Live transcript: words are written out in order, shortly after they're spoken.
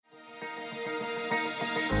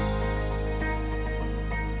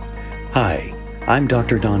Hi, I'm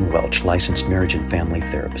Dr. Don Welch, licensed marriage and family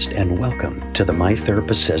therapist, and welcome to the My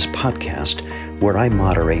Therapist Says podcast, where I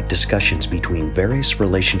moderate discussions between various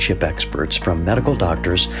relationship experts, from medical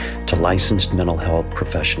doctors to licensed mental health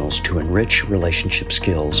professionals, to enrich relationship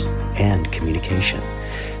skills and communication.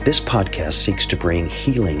 This podcast seeks to bring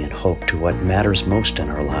healing and hope to what matters most in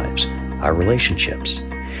our lives, our relationships.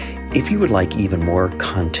 If you would like even more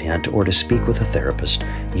content or to speak with a therapist,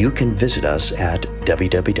 you can visit us at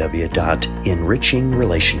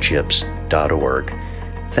www.enrichingrelationships.org.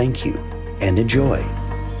 Thank you and enjoy.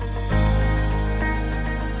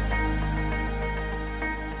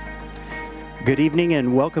 Good evening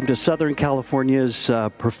and welcome to Southern California's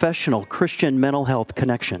professional Christian mental health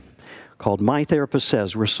connection called My Therapist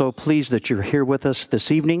Says. We're so pleased that you're here with us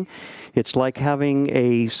this evening. It's like having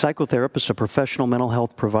a psychotherapist, a professional mental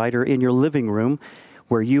health provider in your living room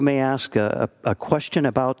where you may ask a question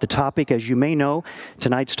about the topic. As you may know,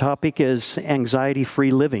 tonight's topic is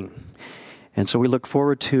anxiety-free living. And so we look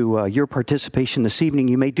forward to your participation this evening.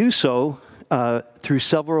 You may do so through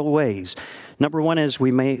several ways. Number one is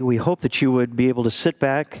we hope that you would be able to sit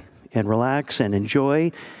back and relax and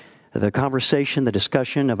enjoy the conversation, the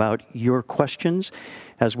discussion about your questions,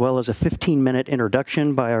 as well as a 15-minute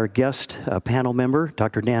introduction by our guest panel member,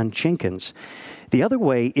 Dr. Dan Jenkins. The other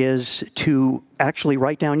way is to actually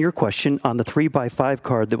write down your question on the 3x5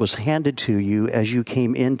 card that was handed to you as you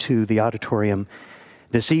came into the auditorium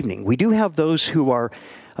this evening. We do have those who are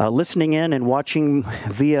listening in and watching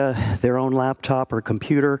via their own laptop or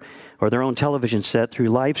computer or their own television set through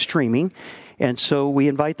live streaming. And so we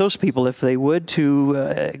invite those people, if they would,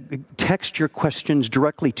 to text your questions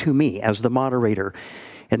directly to me as the moderator.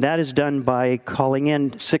 And that is done by calling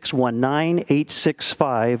in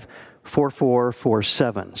 619-865-4447.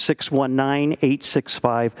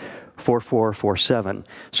 619-865-4447.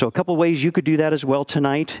 So a couple ways you could do that as well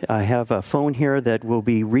tonight. I have a phone here that will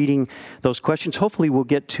be reading those questions. Hopefully we'll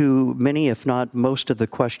get to many, if not most, of the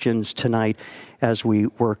questions tonight as we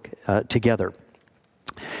work together.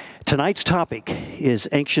 Tonight's topic is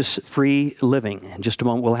anxious-free living. In just a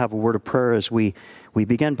moment, we'll have a word of prayer as we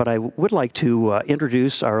begin, but I would like to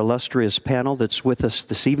introduce our illustrious panel that's with us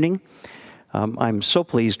this evening. I'm so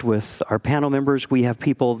pleased with our panel members. We have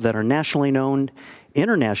people that are nationally known,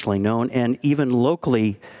 internationally known, and even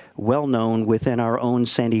locally well-known within our own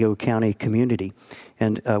San Diego County community.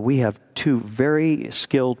 And we have two very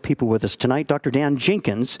skilled people with us tonight. Dr. Dan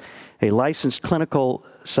Jenkins, a licensed clinical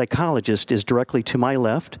psychologist, is directly to my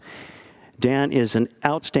left. Dan is an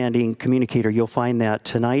outstanding communicator. You'll find that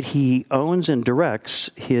tonight. He owns and directs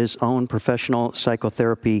his own professional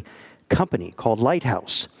psychotherapy company called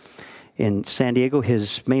Lighthouse in San Diego.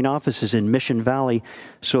 His main office is in Mission Valley.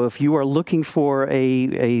 So if you are looking for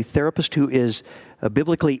a therapist who is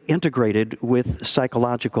biblically integrated with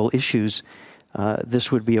psychological issues,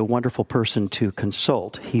 this would be a wonderful person to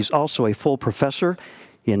consult. He's also a full professor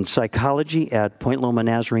in psychology at Point Loma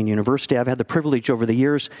Nazarene University. I've had the privilege over the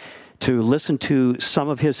years to listen to some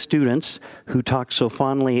of his students who talk so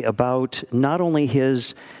fondly about not only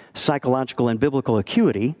his psychological and biblical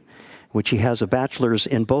acuity, which he has a bachelor's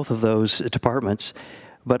in both of those departments,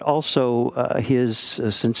 but also his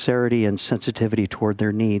sincerity and sensitivity toward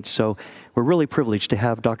their needs. So we're really privileged to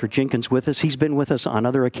have Dr. Jenkins with us. He's been with us on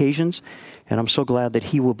other occasions, and I'm so glad that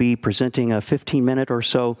he will be presenting a 15-minute or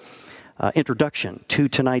so introduction to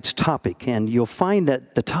tonight's topic. And you'll find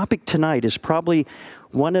that the topic tonight is probably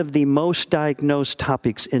one of the most diagnosed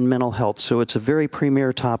topics in mental health. So it's a very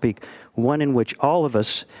premier topic, one in which all of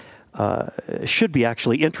us should be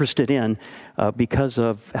actually interested in because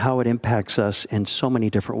of how it impacts us in so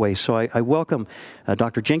many different ways. So I welcome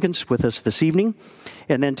Dr. Jenkins with us this evening.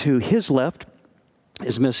 And then to his left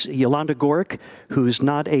is Miss Yolanda Gorick, who's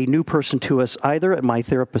not a new person to us either at My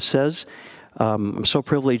Therapist Says. I'm so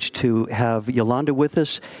privileged to have Yolanda with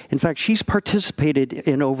us. In fact, she's participated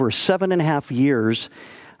in over 7.5 years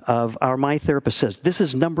of our My Therapist Says. This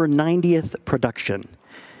is number 90th production.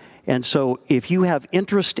 And so if you have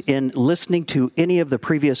interest in listening to any of the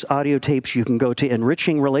previous audio tapes, you can go to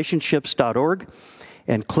enrichingrelationships.org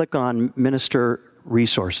and click on Minister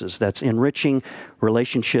Resources. That's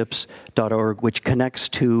enrichingrelationships.org, which connects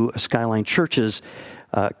to Skyline Church's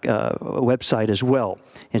website as well.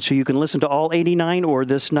 And so you can listen to all 89 or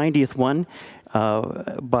this 90th one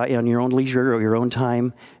on your own leisure or your own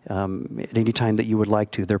time, at any time that you would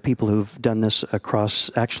like to. There are people who've done this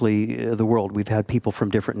across, actually, the world. We've had people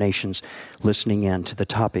from different nations listening in to the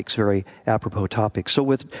topics, very apropos topics. So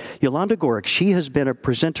with Yolanda Gorick, she has been a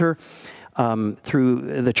presenter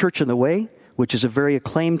through the Church in the Way, which is a very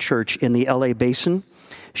acclaimed church in the LA Basin.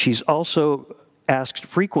 She's also asked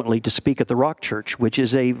frequently to speak at the Rock Church, which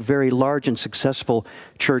is a very large and successful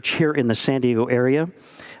church here in the San Diego area.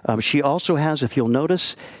 She also has, if you'll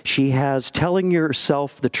notice, she has Telling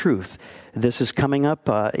Yourself the Truth. This is coming up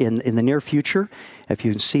in the near future. If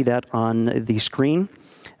you can see that on the screen,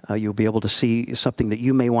 you'll be able to see something that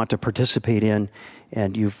you may want to participate in.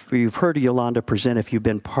 And you've heard Yolanda present if you've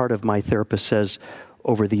been part of My Therapist Says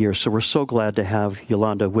over the years. So we're so glad to have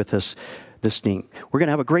Yolanda with us this evening. We're going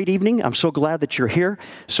to have a great evening. I'm so glad that you're here.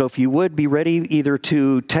 So if you would be ready either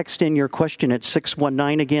to text in your question at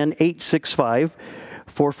 619 again,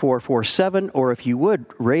 865-4447, or if you would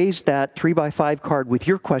raise that 3x5 card with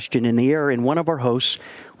your question in the air, and one of our hosts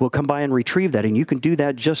will come by and retrieve that. And you can do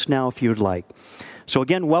that just now if you'd like. So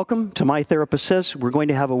again, welcome to My Therapist Says. We're going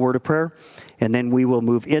to have a word of prayer, and then we will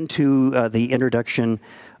move into the introduction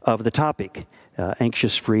of the topic,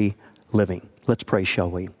 anxious-free living. Let's pray, shall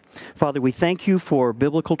we? Father, we thank you for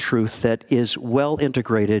biblical truth that is well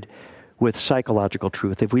integrated with psychological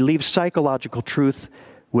truth. If we leave psychological truth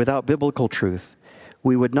without biblical truth,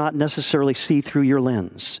 we would not necessarily see through your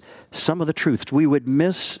lens some of the truths. We would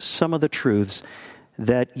miss some of the truths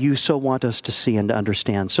that you so want us to see and to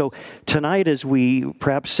understand. So tonight, as we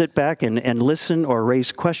perhaps sit back and listen or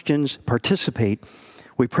raise questions, participate,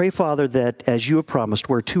 we pray, Father, that as you have promised,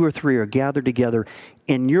 where two or three are gathered together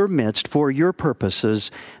in your midst for your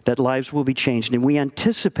purposes, that lives will be changed. And we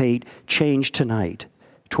anticipate change tonight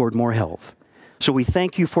toward more health. So we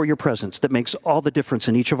thank you for your presence that makes all the difference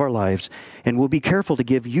in each of our lives. And we'll be careful to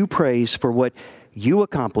give you praise for what you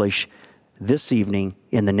accomplish this evening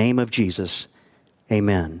in the name of Jesus.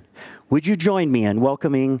 Amen. Would you join me in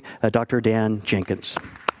welcoming Dr. Dan Jenkins?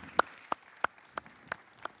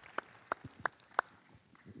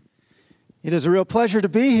 It is a real pleasure to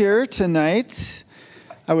be here tonight.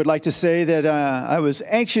 I would like to say that I was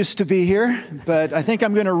anxious to be here, but I think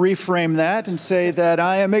I'm going to reframe that and say that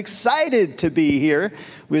I am excited to be here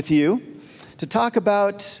with you to talk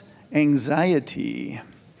about anxiety.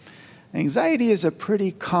 Anxiety is a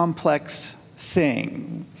pretty complex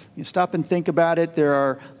thing. You stop and think about it, there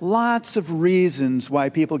are lots of reasons why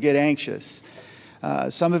people get anxious.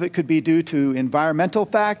 Some of it could be due to environmental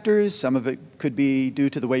factors. Some of it could be due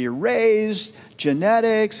to the way you're raised,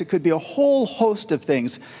 genetics. It could be a whole host of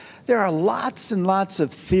things. There are lots and lots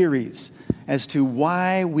of theories as to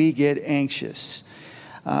why we get anxious.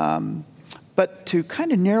 But to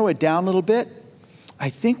kind of narrow it down a little bit,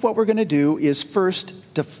 I think what we're going to do is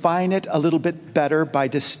first define it a little bit better by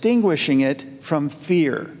distinguishing it from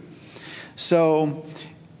fear. So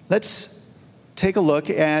let's take a look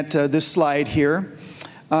at this slide here.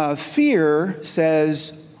 Fear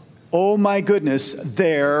says, oh my goodness,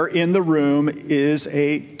 there in the room is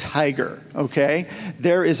a tiger, okay?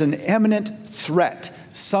 There is an imminent threat.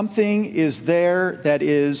 Something is there that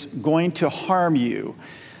is going to harm you.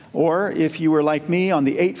 Or if you were like me on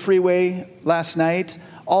the 8 freeway last night,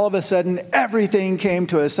 all of a sudden everything came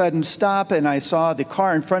to a sudden stop and I saw the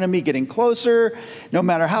car in front of me getting closer. No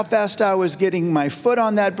matter how fast I was getting my foot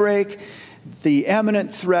on that brake, the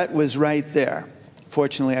imminent threat was right there.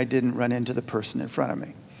 Fortunately, I didn't run into the person in front of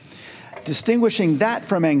me. Distinguishing that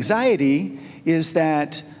from anxiety is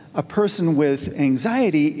that a person with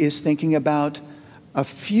anxiety is thinking about a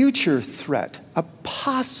future threat, a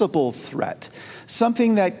possible threat,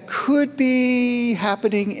 something that could be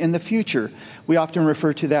happening in the future. We often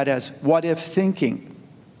refer to that as what-if thinking.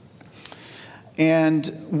 And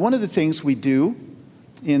one of the things we do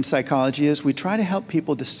in psychology is we try to help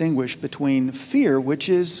people distinguish between fear, which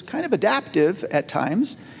is kind of adaptive at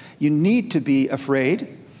times. You need to be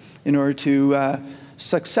afraid in order to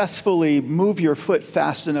successfully move your foot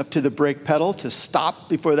fast enough to the brake pedal to stop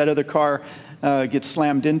before that other car gets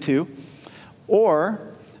slammed into,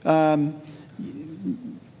 or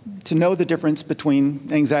to know the difference between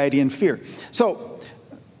anxiety and fear. So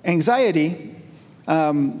anxiety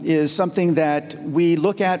is something that we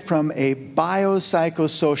look at from a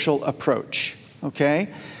biopsychosocial approach, okay?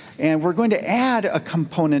 And we're going to add a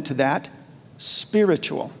component to that,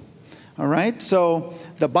 spiritual, all right? So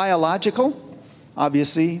the biological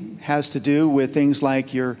obviously has to do with things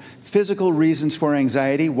like your physical reasons for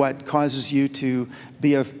anxiety, what causes you to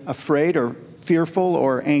be afraid or fearful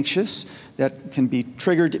or anxious, that can be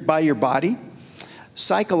triggered by your body.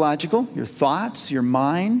 Psychological, your thoughts, your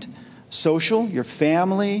mind. Social, your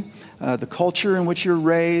family, the culture in which you're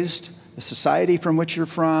raised, the society from which you're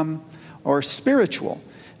from. Or spiritual.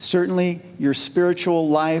 Certainly, your spiritual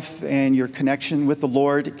life and your connection with the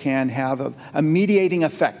Lord can have a mediating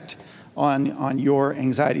effect on your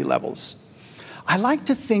anxiety levels. I like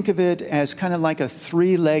to think of it as kind of like a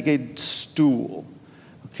three-legged stool,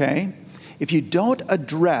 okay? If you don't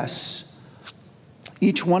address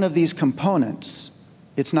each one of these components,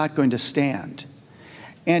 it's not going to stand.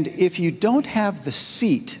 And if you don't have the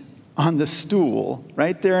seat on the stool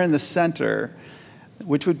right there in the center,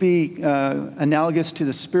 which would be analogous to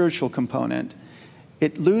the spiritual component,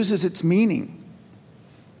 it loses its meaning.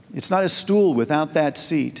 It's not a stool without that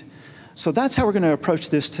seat. So that's how we're going to approach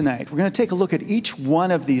this tonight. We're going to take a look at each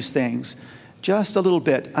one of these things just a little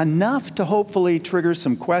bit, enough to hopefully trigger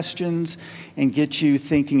some questions and get you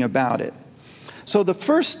thinking about it. So the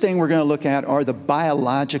first thing we're going to look at are the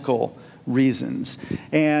biological reasons.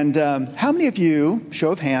 And how many of you,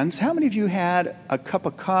 show of hands, how many of you had a cup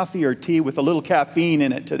of coffee or tea with a little caffeine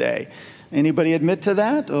in it today? Anybody admit to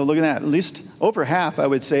that? Oh, look at that. At least over half, I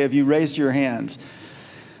would say, of you raised your hands.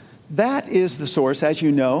 That is the source, as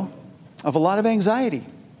you know, of a lot of anxiety.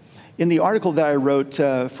 In the article that I wrote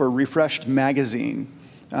for Refreshed Magazine,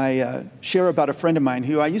 I share about a friend of mine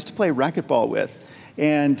who I used to play racquetball with.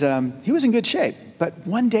 And he was in good shape. But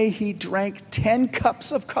one day he drank 10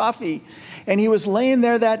 cups of coffee. And he was laying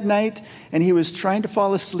there that night, and he was trying to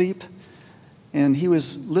fall asleep. And he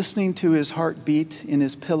was listening to his heartbeat in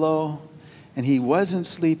his pillow. And he wasn't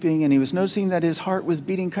sleeping. And he was noticing that his heart was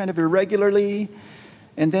beating kind of irregularly.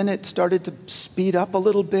 And then it started to speed up a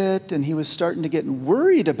little bit. And he was starting to get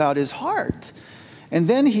worried about his heart. And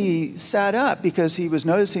then he sat up because he was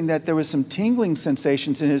noticing that there was some tingling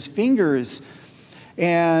sensations in his fingers.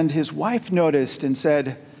 And his wife noticed and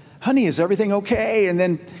said, "Honey, is everything okay?" And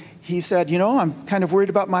then he said, "I'm kind of worried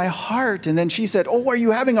about my heart." And then she said, "Oh, are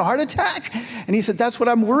you having a heart attack?" And he said, "That's what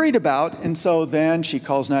I'm worried about." And so then she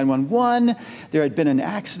calls 911. There had been an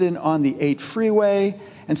accident on the 8 freeway.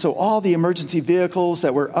 And so all the emergency vehicles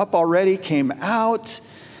that were up already came out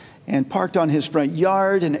and parked on his front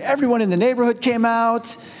yard. And everyone in the neighborhood came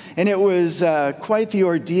out. And it was quite the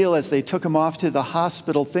ordeal as they took him off to the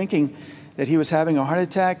hospital thinking that he was having a heart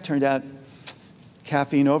attack. Turned out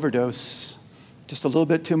caffeine overdose, just a little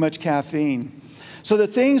bit too much caffeine. So the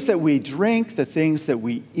things that we drink, the things that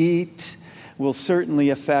we eat will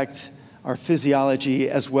certainly affect our physiology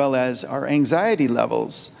as well as our anxiety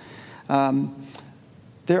levels.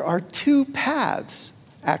 There are 2 paths,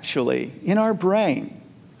 actually, in our brain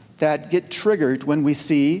that get triggered when we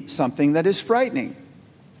see something that is frightening.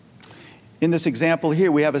 In this example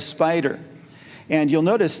here, we have a spider. And you'll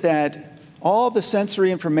notice that all the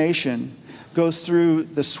sensory information goes through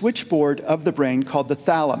the switchboard of the brain called the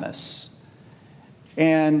thalamus.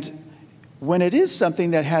 And when it is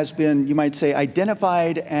something that has been, you might say,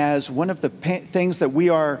 identified as one of the things that we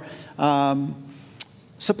are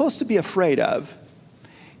supposed to be afraid of,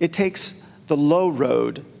 it takes the low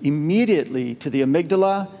road immediately to the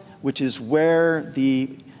amygdala, which is where the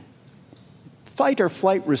fight or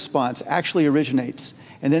flight response actually originates.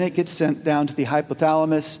 And then it gets sent down to the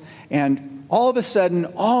hypothalamus, and all of a sudden,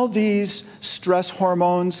 all these stress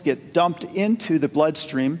hormones get dumped into the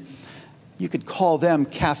bloodstream. You could call them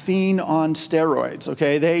caffeine on steroids,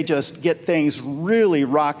 okay? They just get things really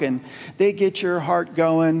rocking. They get your heart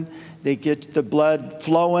going, they get the blood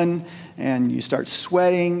flowing, and you start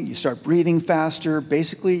sweating, you start breathing faster.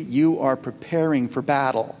 Basically, you are preparing for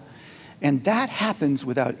battle. And that happens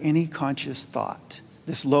without any conscious thought,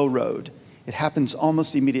 this low road. It happens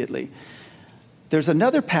almost immediately. There's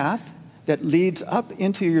another path that leads up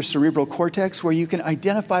into your cerebral cortex where you can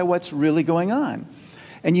identify what's really going on.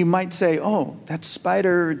 And you might say, "Oh, that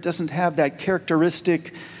spider doesn't have that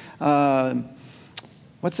characteristic,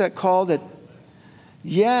 what's that called?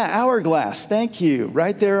 Hourglass, thank you,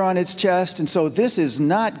 right there on its chest. And so this is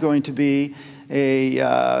not going to be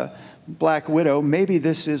a black widow. Maybe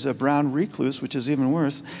this is a brown recluse, which is even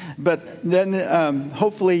worse. But then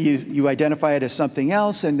hopefully you identify it as something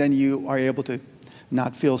else, and then you are able to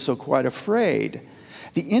not feel so quite afraid.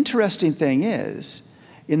 The interesting thing is,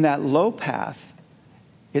 in that low path,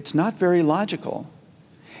 it's not very logical.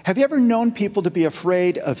 Have you ever known people to be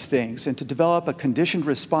afraid of things and to develop a conditioned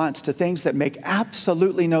response to things that make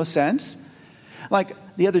absolutely no sense? Like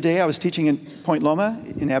the other day, I was teaching in Point Loma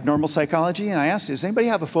in abnormal psychology, and I asked, "Does anybody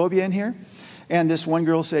have a phobia in here?" And this one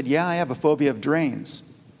girl said, "Yeah, I have a phobia of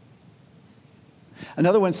drains."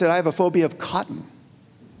 Another one said, "I have a phobia of cotton.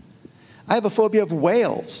 I have a phobia of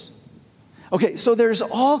whales." Okay, so there's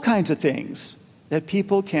all kinds of things that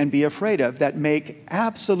people can be afraid of that make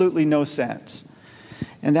absolutely no sense.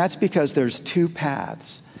 And that's because there's 2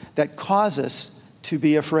 paths that cause us to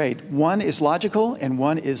be afraid. One is logical and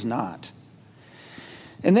one is not.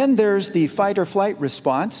 And then there's the fight or flight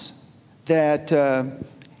response that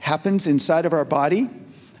happens inside of our body.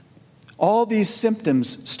 All these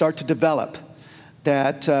symptoms start to develop.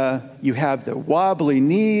 That you have the wobbly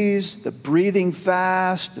knees, the breathing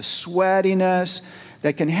fast, the sweatiness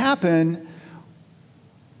that can happen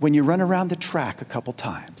when you run around the track a couple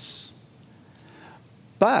times.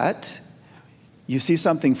 But you see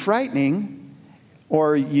something frightening,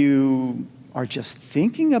 or you are just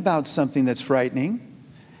thinking about something that's frightening,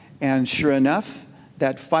 and sure enough,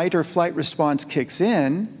 that fight or flight response kicks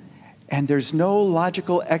in, and there's no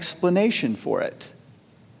logical explanation for it.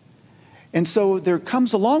 And so there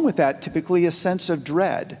comes along with that typically a sense of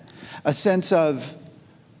dread, a sense of,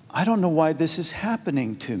 I don't know why this is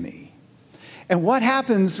happening to me. And what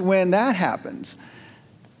happens when that happens?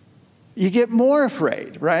 You get more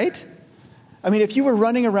afraid, right? I mean, if you were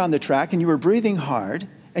running around the track and you were breathing hard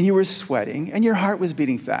and you were sweating and your heart was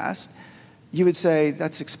beating fast, you would say,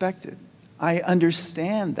 that's expected. I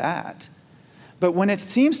understand that. But when it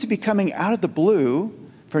seems to be coming out of the blue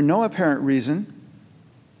for no apparent reason,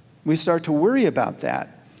 we start to worry about that.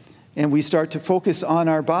 And we start to focus on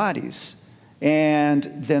our bodies. And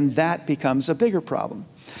then that becomes a bigger problem.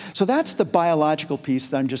 So that's the biological piece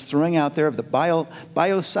that I'm just throwing out there of the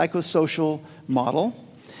biopsychosocial model.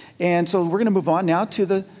 And so we're going to move on now to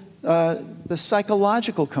the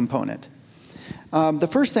psychological component. The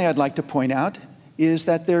first thing I'd like to point out is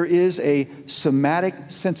that there is a somatic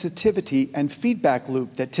sensitivity and feedback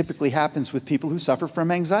loop that typically happens with people who suffer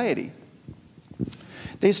from anxiety.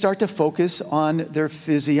 They start to focus on their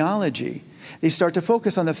physiology. They start to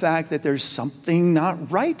focus on the fact that there's something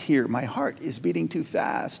not right here. My heart is beating too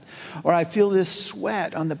fast. Or I feel this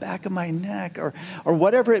sweat on the back of my neck, or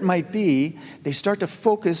whatever it might be. They start to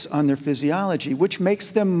focus on their physiology, which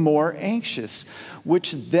makes them more anxious,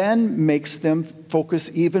 which then makes them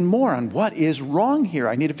focus even more on what is wrong here.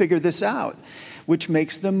 I need to figure this out, which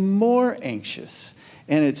makes them more anxious.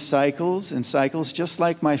 And it cycles and cycles, just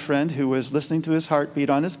like my friend who was listening to his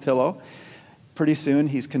heartbeat on his pillow. Pretty soon,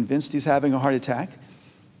 he's convinced he's having a heart attack,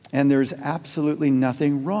 and there's absolutely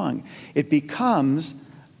nothing wrong. It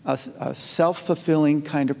becomes a self-fulfilling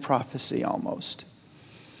kind of prophecy almost.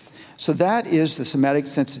 So that is the somatic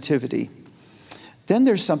sensitivity. Then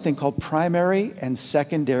there's something called primary and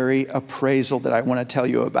secondary appraisal that I want to tell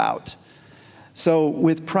you about. So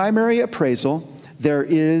with primary appraisal, there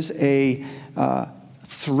is a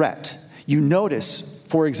threat. You notice,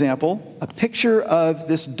 for example, a picture of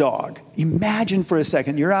this dog. Imagine for a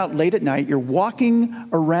second, you're out late at night, you're walking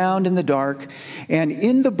around in the dark, and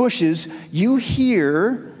in the bushes, you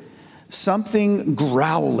hear something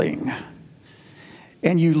growling.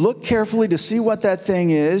 And you look carefully to see what that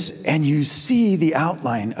thing is, and you see the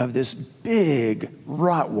outline of this big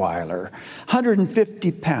Rottweiler,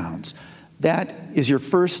 150 pounds. That is your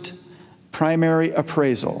first primary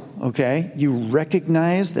appraisal, okay? You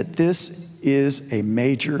recognize that this is a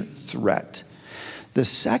major threat. The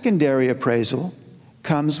secondary appraisal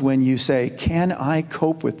comes when you say, can I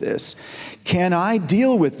cope with this? Can I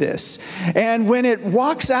deal with this? And when it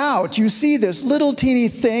walks out, you see this little teeny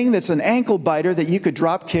thing that's an ankle biter that you could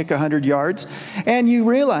drop kick 100 yards, and you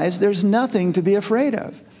realize there's nothing to be afraid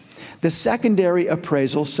of. The secondary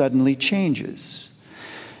appraisal suddenly changes.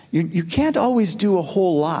 You can't always do a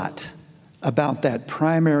whole lot about that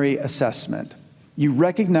primary assessment. You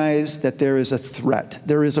recognize that there is a threat,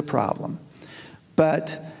 there is a problem.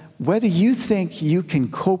 But whether you think you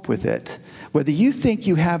can cope with it, whether you think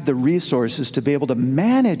you have the resources to be able to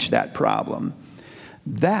manage that problem,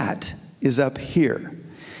 that is up here.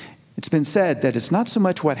 It's been said that it's not so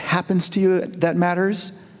much what happens to you that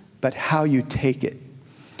matters, but how you take it.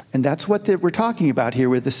 And that's what we're talking about here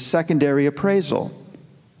with the secondary appraisal.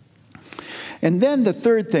 And then the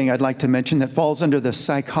third thing I'd like to mention that falls under the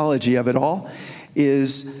psychology of it all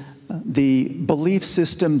is the belief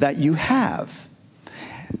system that you have.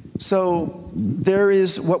 So there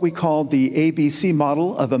is what we call the ABC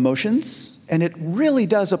model of emotions, and it really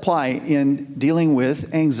does apply in dealing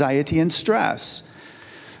with anxiety and stress.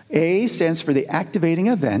 A stands for the activating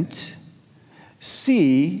event.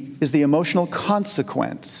 C is the emotional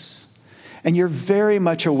consequence. And you're very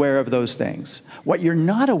much aware of those things. What you're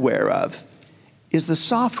not aware of is the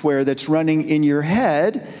software that's running in your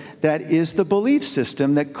head that is the belief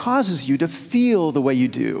system that causes you to feel the way you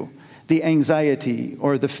do, the anxiety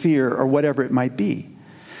or the fear or whatever it might be.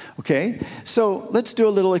 Okay? So let's do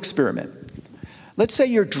a little experiment. Let's say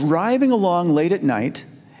you're driving along late at night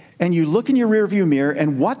and you look in your rearview mirror,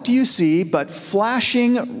 and what do you see but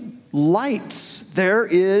flashing lights? There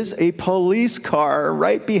is a police car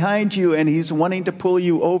right behind you, and he's wanting to pull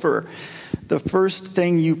you over. The first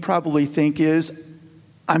thing you probably think is,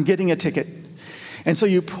 I'm getting a ticket. And so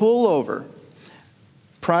you pull over.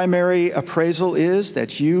 Primary appraisal is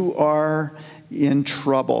that you are in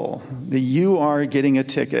trouble, that you are getting a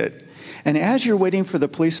ticket. And as you're waiting for the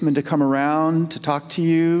policeman to come around to talk to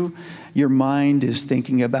you, your mind is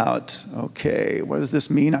thinking about, okay, what does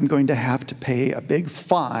this mean? I'm going to have to pay a big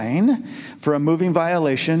fine for a moving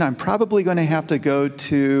violation. I'm probably going to have to go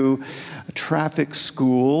to a traffic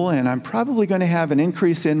school, and I'm probably going to have an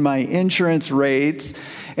increase in my insurance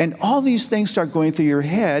rates. And all these things start going through your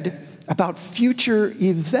head about future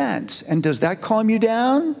events. And does that calm you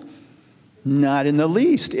down? Not in the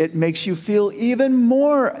least. It makes you feel even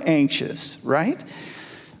more anxious, right?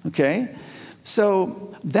 Okay?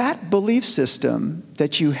 So that belief system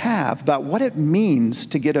that you have about what it means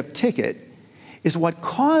to get a ticket is what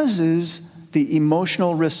causes the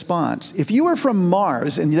emotional response. If you were from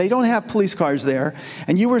Mars and they don't have police cars there,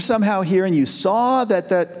 and you were somehow here and you saw that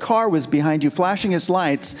that car was behind you flashing its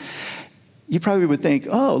lights, you probably would think,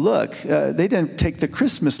 oh, look, they didn't take the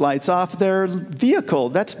Christmas lights off their vehicle.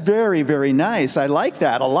 That's very, very nice. I like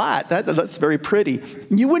that a lot. That's very pretty.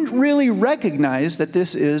 You wouldn't really recognize that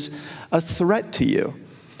this is a threat to you.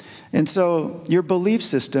 And so your belief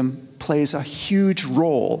system plays a huge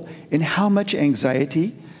role in how much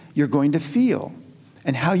anxiety you're going to feel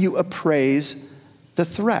and how you appraise the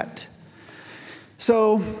threat.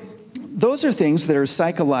 So those are things that are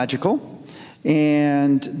psychological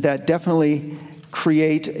and that definitely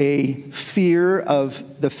create a fear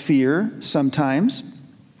of the fear sometimes.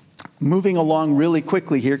 Moving along really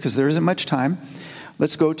quickly here because there isn't much time.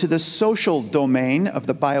 Let's go to the social domain of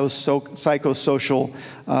the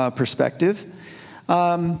biopsychosocial perspective.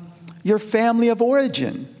 Your family of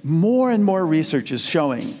origin. More and more research is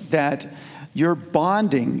showing that your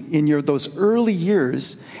bonding in those early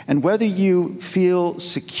years, and whether you feel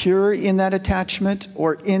secure in that attachment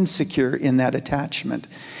or insecure in that attachment,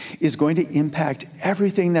 is going to impact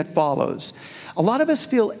everything that follows. A lot of us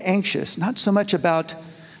feel anxious, not so much about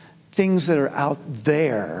things that are out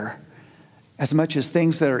there, as much as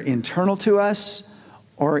things that are internal to us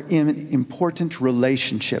or in important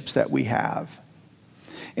relationships that we have.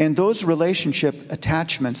 And those relationship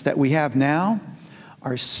attachments that we have now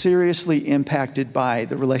are seriously impacted by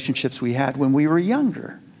the relationships we had when we were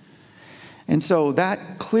younger. And so that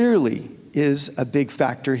clearly is a big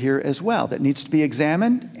factor here as well that needs to be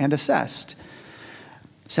examined and assessed.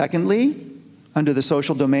 Secondly, under the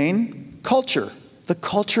social domain, culture. The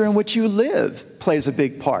culture in which you live plays a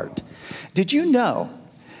big part. Did you know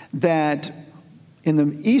that in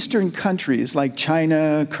the Eastern countries like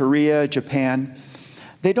China, Korea, Japan,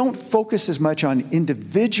 they don't focus as much on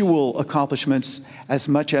individual accomplishments as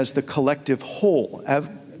much as the collective whole of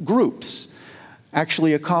groups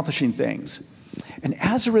actually accomplishing things. And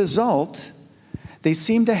as a result, they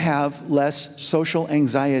seem to have less social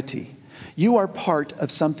anxiety. You are part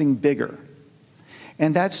of something bigger.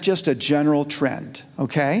 And that's just a general trend,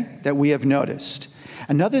 okay, that we have noticed.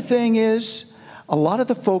 Another thing is, a lot of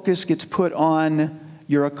the focus gets put on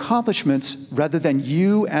your accomplishments rather than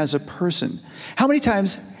you as a person. How many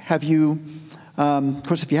times have you, of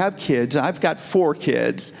course, if you have kids, I've got 4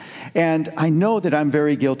 kids, and I know that I'm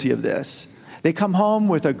very guilty of this. They come home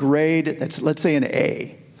with a grade that's, let's say, an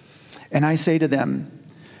A. And I say to them,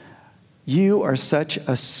 you are such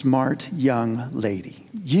a smart young lady.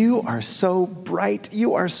 You are so bright.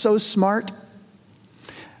 You are so smart.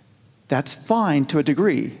 That's fine to a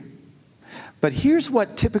degree. But here's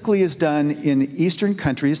what typically is done in Eastern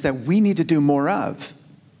countries that we need to do more of.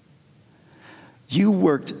 You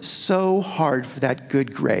worked so hard for that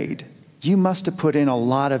good grade. You must have put in a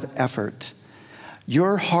lot of effort.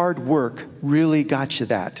 Your hard work really got you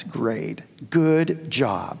that grade. Good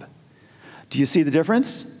job. Do you see the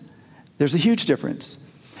difference? There's a huge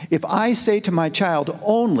difference. If I say to my child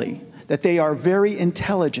only that they are very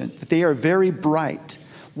intelligent, that they are very bright,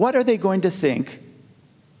 what are they going to think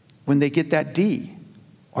when they get that D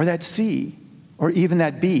or that C or even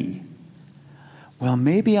that B? Well,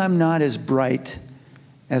 maybe I'm not as bright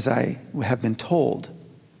as I have been told.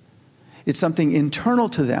 It's something internal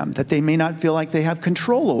to them that they may not feel like they have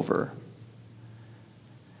control over.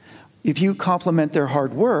 If you compliment their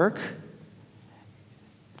hard work,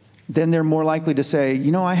 then they're more likely to say,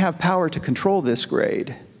 you know, I have power to control this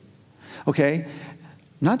grade. Okay?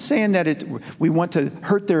 Not saying that we want to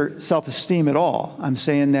hurt their self-esteem at all. I'm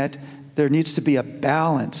saying that there needs to be a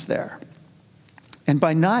balance there. And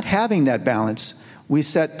by not having that balance, we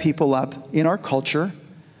set people up in our culture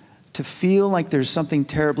to feel like there's something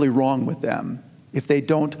terribly wrong with them if they're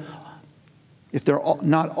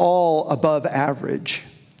not all above average,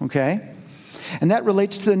 okay? And that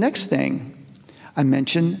relates to the next thing. I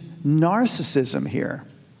mentioned narcissism here.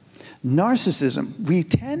 Narcissism.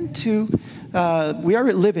 We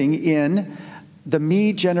are living in the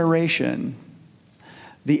me generation,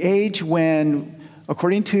 the age when,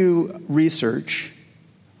 according to research,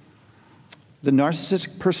 The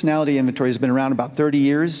narcissistic personality inventory has been around about 30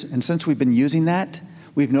 years, and since we've been using that,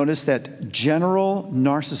 we've noticed that general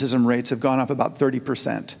narcissism rates have gone up about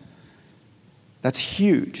 30%. That's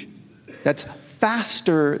huge. That's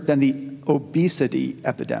faster than the obesity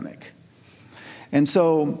epidemic. And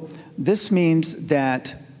so this means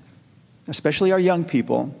that, especially our young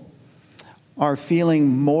people, are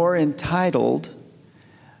feeling more entitled,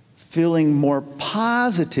 feeling more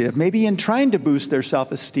positive. Maybe in trying to boost their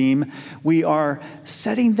self-esteem, we are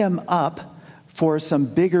setting them up for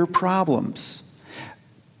some bigger problems.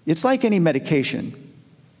 It's like any medication.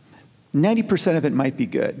 90% of it might be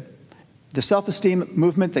good. The self-esteem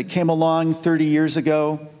movement that came along 30 years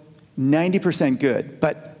ago, 90% good.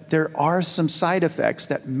 But there are some side effects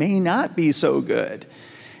that may not be so good.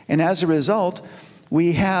 And as a result,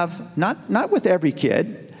 we have, not with every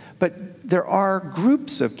kid, but there are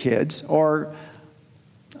groups of kids, or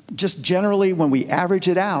just generally when we average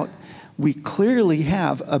it out, we clearly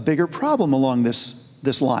have a bigger problem along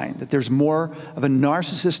this line, that there's more of a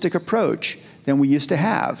narcissistic approach than we used to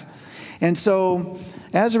have. And so,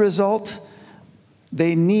 as a result,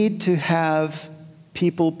 they need to have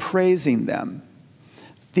people praising them.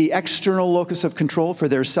 The external locus of control for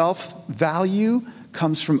their self-value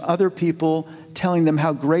comes from other people telling them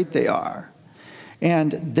how great they are.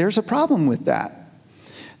 And there's a problem with that.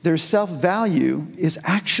 Their self-value is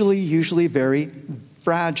actually usually very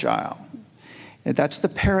fragile. And that's the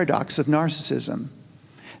paradox of narcissism.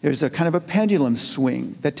 There's a kind of a pendulum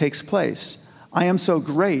swing that takes place. I am so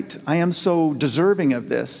great. I am so deserving of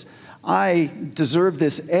this. I deserve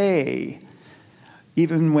this A,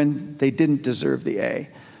 even when they didn't deserve the A.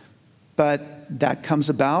 But that comes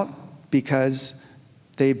about because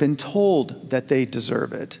they've been told that they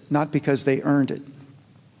deserve it, not because they earned it.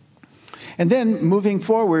 And then moving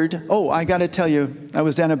forward, I got to tell you, I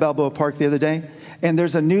was down at Balboa Park the other day, and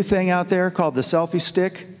there's a new thing out there called the selfie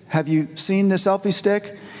stick. Have you seen the selfie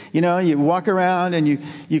stick? You know, you walk around and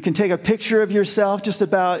you can take a picture of yourself, just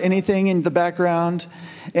about anything in the background.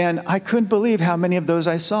 And I couldn't believe how many of those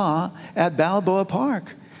I saw at Balboa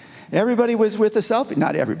Park. Everybody was with a selfie.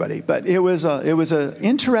 Not everybody, but it was an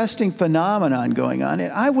interesting phenomenon going on.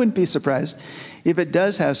 And I wouldn't be surprised if it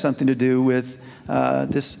does have something to do with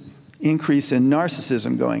this increase in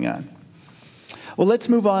narcissism going on. Well, let's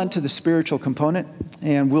move on to the spiritual component,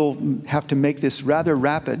 and we'll have to make this rather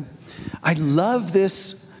rapid. I love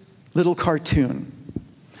this little cartoon.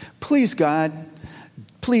 Please, God,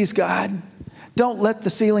 don't let the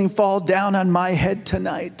ceiling fall down on my head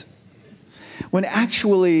tonight. When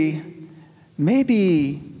actually,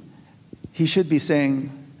 maybe he should be saying,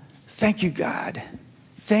 thank you, God.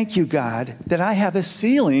 Thank you, God, that I have a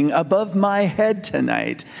ceiling above my head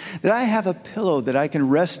tonight, that I have a pillow that I can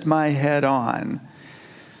rest my head on.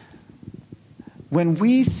 When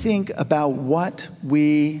we think about what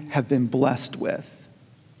we have been blessed with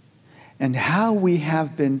and how we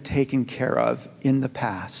have been taken care of in the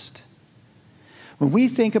past, when we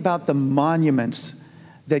think about the monuments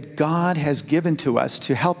that God has given to us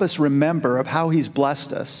to help us remember of how he's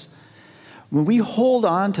blessed us, when we hold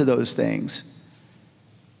on to those things,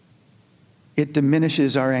 it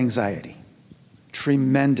diminishes our anxiety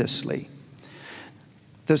tremendously.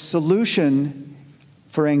 The solution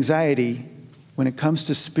for anxiety when it comes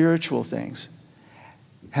to spiritual things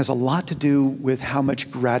has a lot to do with how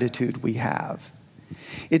much gratitude we have.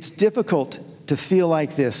 It's difficult to feel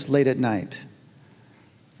like this late at night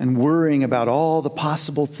and worrying about all the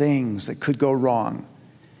possible things that could go wrong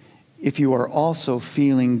if you are also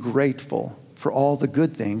feeling grateful for all the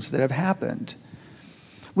good things that have happened.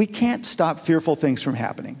 We can't stop fearful things from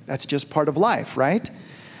happening. That's just part of life, right?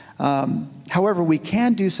 However, we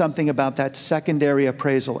can do something about that secondary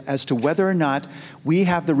appraisal as to whether or not we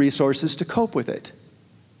have the resources to cope with it.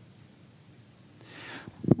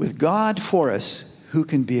 With God for us, who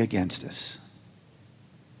can be against us?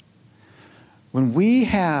 When we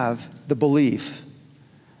have the belief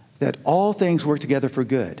that all things work together for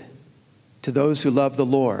good to those who love the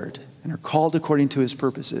Lord and are called according to his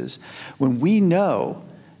purposes, when we know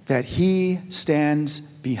that he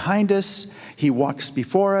stands behind us, he walks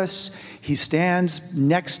before us, he stands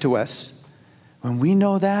next to us, when we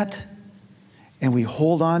know that and we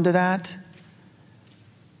hold on to that,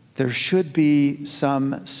 there should be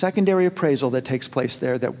some secondary appraisal that takes place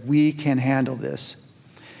there that we can handle this.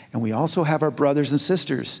 And we also have our brothers and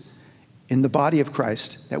sisters in the body of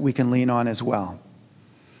Christ that we can lean on as well.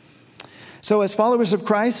 So as followers of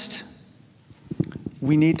Christ,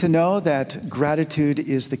 we need to know that gratitude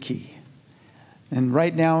is the key. And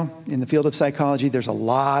right now, in the field of psychology, there's a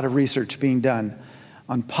lot of research being done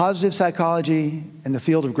on positive psychology in the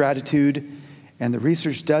field of gratitude, and the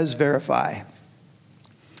research does verify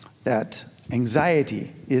that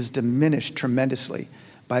anxiety is diminished tremendously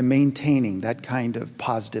by maintaining that kind of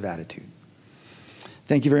positive attitude.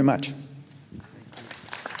 Thank you very much.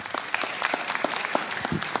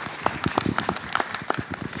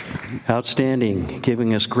 Outstanding,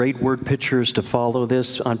 giving us great word pictures to follow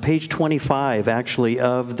this. On page 25, actually,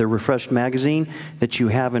 of the Refreshed magazine that you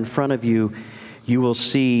have in front of you, you will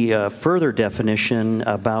see further definition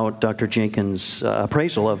about Dr. Jenkins'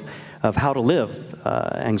 appraisal of how to live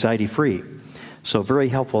anxiety-free. So very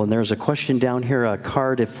helpful. And there's a question down here, a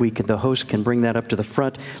card, if the host can bring that up to the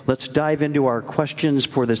front. Let's dive into our questions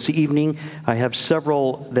for this evening. I have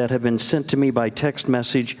several that have been sent to me by text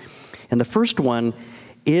message. And the first one,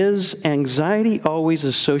 is anxiety always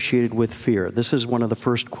associated with fear? This is one of the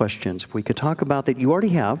first questions. If we could talk about that, you already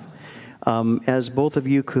have. As both of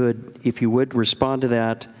you could, if you would, respond to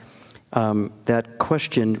that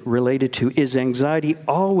question related to, is anxiety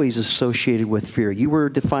always associated with fear? You were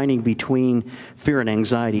defining between fear and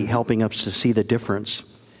anxiety, helping us to see the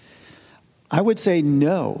difference. I would say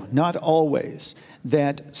no, not always.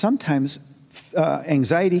 That sometimes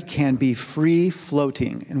anxiety can be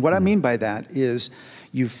free-floating. And what I mean by that is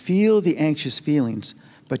you feel the anxious feelings,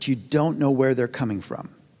 but you don't know where they're coming from.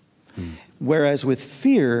 Whereas with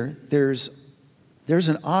fear, there's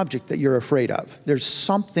an object that you're afraid of. There's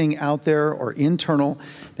something out there or internal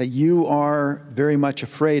that you are very much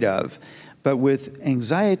afraid of. But with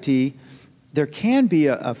anxiety, there can be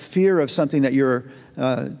a fear of something that you're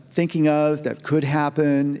thinking of that could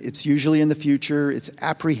happen. It's usually in the future. It's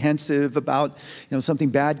apprehensive about something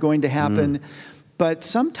bad going to happen. But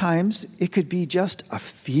sometimes it could be just a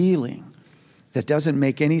feeling that doesn't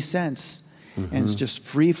make any sense. And it's just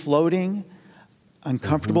free-floating,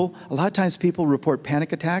 uncomfortable. A lot of times people report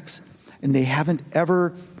panic attacks, and they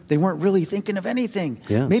weren't really thinking of anything.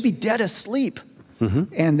 Yes. Maybe dead asleep,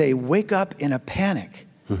 and they wake up in a panic.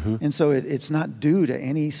 And so it's not due to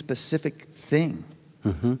any specific thing.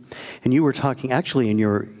 And you were talking, actually, in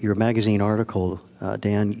your magazine article,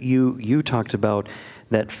 Dan, you talked about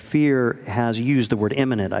that fear has used the word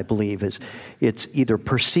imminent, I believe. It's either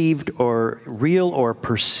perceived or real or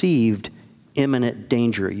perceived imminent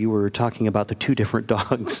danger. You were talking about the two different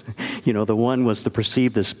dogs. The one was the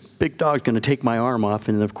perceived, this big dog's going to take my arm off.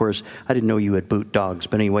 And of course, I didn't know you had boot dogs.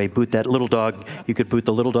 But anyway, boot that little dog. You could boot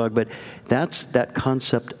the little dog. But that's that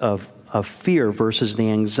concept of fear versus the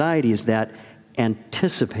anxiety is that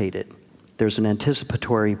anticipated. There's an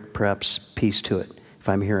anticipatory, perhaps, piece to it, if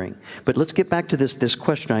I'm hearing. But let's get back to this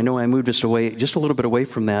question. I know I moved us away, just a little bit away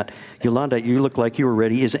from that. Yolanda, you look like you were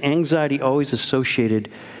ready. Is anxiety always associated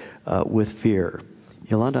with fear?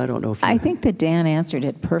 Yolanda, I don't know if you... I think that Dan answered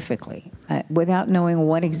it perfectly. Without knowing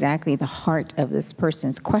what exactly the heart of this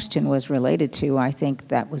person's question was related to, I think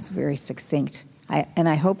that was very succinct. And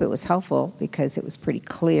I hope it was helpful because it was pretty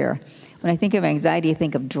clear. When I think of anxiety, I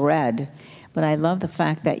think of dread. But I love the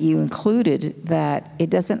fact that you included that it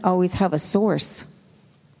doesn't always have a source.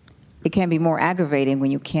 It can be more aggravating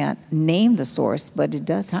when you can't name the source, but it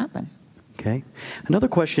does happen. Okay. Another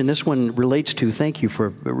question, this one relates to, thank you for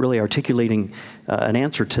really articulating an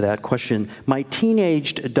answer to that question. My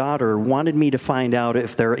teenaged daughter wanted me to find out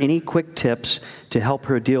if there are any quick tips to help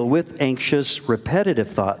her deal with anxious, repetitive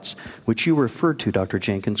thoughts, which you referred to, Dr.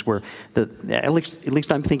 Jenkins, where at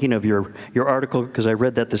least I'm thinking of your article, because I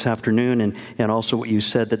read that this afternoon, and also what you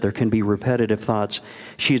said, that there can be repetitive thoughts.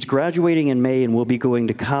 She's graduating in May and will be going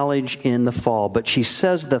to college in the fall, but she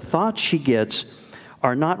says the thoughts she gets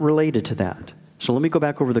are not related to that. So let me go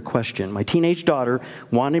back over the question. My teenage daughter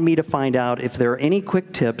wanted me to find out if there are any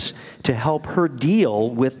quick tips to help her deal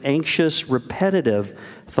with anxious, repetitive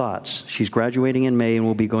thoughts. She's graduating in May and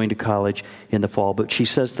will be going to college in the fall, but she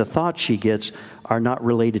says the thoughts she gets are not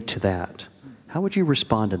related to that. How would you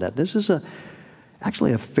respond to that? This is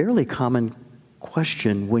actually a fairly common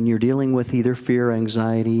question when you're dealing with either fear,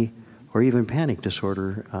 anxiety, or even panic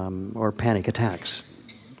disorder or panic attacks.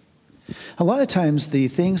 A lot of times the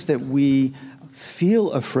things that we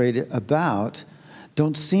feel afraid about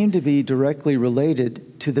don't seem to be directly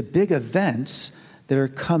related to the big events that are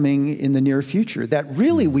coming in the near future that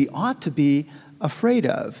really we ought to be afraid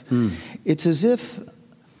of. It's as if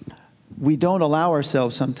we don't allow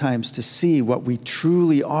ourselves sometimes to see what we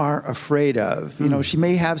truly are afraid of. She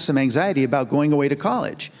may have some anxiety about going away to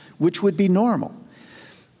college, which would be normal.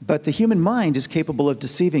 But the human mind is capable of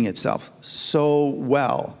deceiving itself so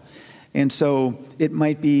well. And so it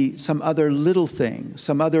might be some other little thing,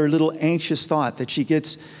 some other little anxious thought that she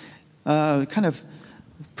gets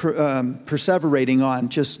perseverating on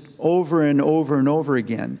just over and over and over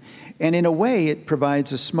again. And in a way, it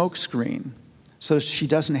provides a smoke screen so she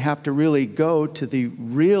doesn't have to really go to the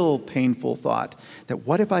real painful thought that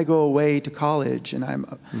what if I go away to college and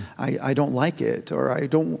I don't like it, or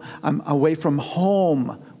I'm away from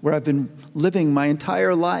home where I've been living my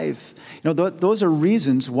entire life. Those are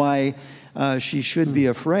reasons why she should be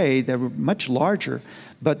afraid. They're much larger,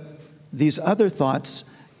 but these other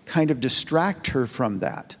thoughts kind of distract her from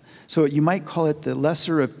that. So you might call it the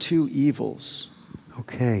lesser of two evils.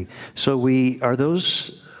 Okay, so are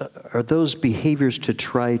those behaviors to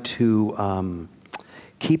try to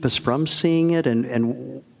keep us from seeing it,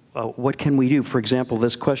 and what can we do? For example,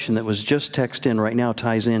 this question that was just texted in right now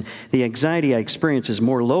ties in. The anxiety I experience is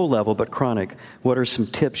more low level but chronic. What are some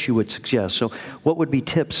tips you would suggest? So what would be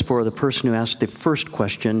tips for the person who asked the first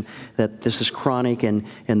question, that this is chronic, and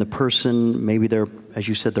the person, maybe as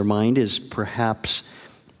you said, their mind is perhaps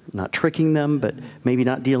not tricking them, but maybe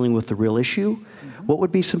not dealing with the real issue? What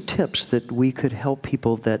would be some tips that we could help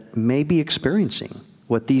people that may be experiencing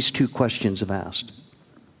what these two questions have asked?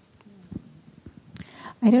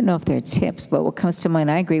 I don't know if they're tips, but what comes to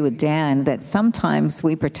mind, I agree with Dan, that sometimes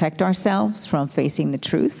we protect ourselves from facing the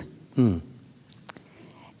truth. And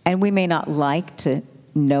we may not like to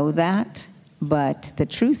know that, but the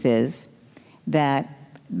truth is that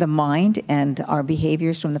the mind and our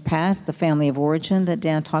behaviors from the past, the family of origin that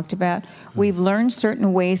Dan talked about, we've learned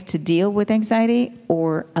certain ways to deal with anxiety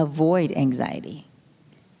or avoid anxiety.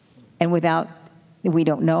 And we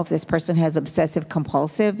don't know if this person has obsessive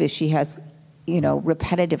compulsive, if she has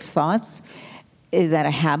repetitive thoughts. Is that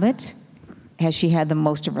a habit? Has she had them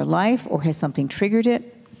most of her life, or has something triggered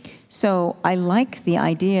it? So I like the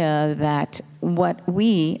idea that what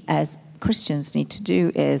we as Christians need to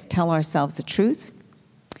do is tell ourselves the truth,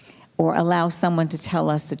 or allow someone to tell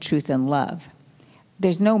us the truth in love.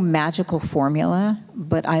 There's no magical formula,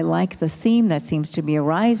 but I like the theme that seems to be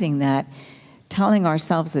arising, that telling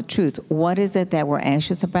ourselves the truth. What is it that we're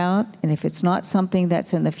anxious about? And if it's not something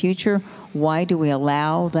that's in the future, why do we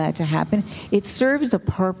allow that to happen? It serves a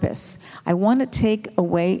purpose. I want to take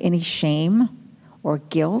away any shame or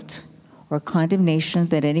guilt or condemnation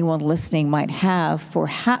that anyone listening might have for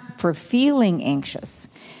feeling anxious.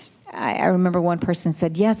 I remember one person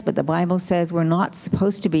said, yes, but the Bible says we're not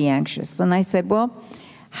supposed to be anxious. And I said, well,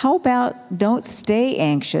 how about don't stay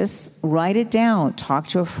anxious, write it down, talk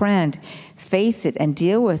to a friend, face it and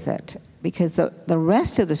deal with it. Because the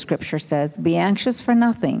rest of the scripture says, be anxious for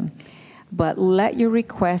nothing, but let your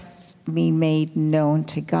requests be made known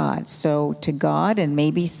to God. So to God and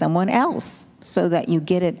maybe someone else, so that you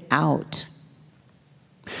get it out.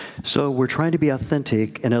 So we're trying to be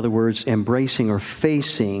authentic, in other words, embracing or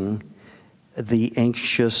facing the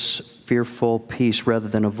anxious, fearful piece rather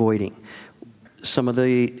than avoiding. Some of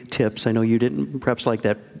the tips, I know you didn't perhaps like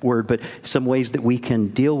that word, but some ways that we can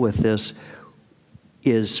deal with this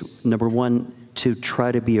is, number one, to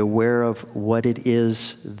try to be aware of what it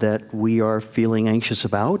is that we are feeling anxious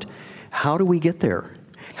about. How do we get there?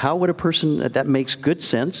 How would a person, that makes good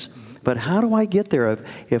sense, but how do I get there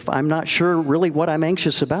if I'm not sure really what I'm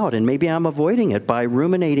anxious about? And maybe I'm avoiding it by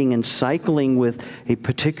ruminating and cycling with a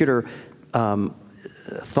particular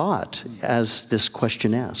thought, as this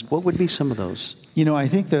question asked. What would be some of those? I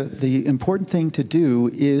think the important thing to do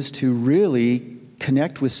is to really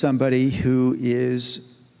connect with somebody who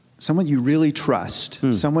is someone you really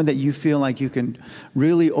trust, someone that you feel like you can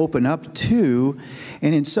really open up to,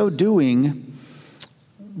 and in so doing,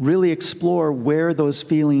 really explore where those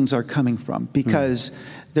feelings are coming from. Because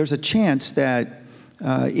there's a chance that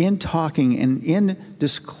in talking and in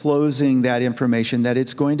disclosing that information, that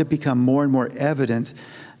it's going to become more and more evident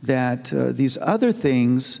that these other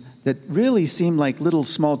things that really seem like little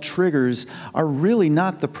small triggers are really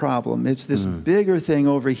not the problem. It's this bigger thing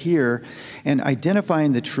over here, and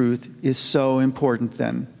identifying the truth is so important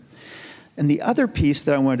then. And the other piece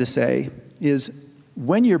that I wanted to say is,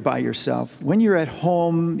 when you're by yourself, when you're at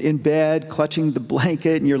home in bed, clutching the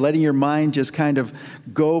blanket, and you're letting your mind just kind of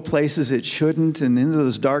go places it shouldn't and into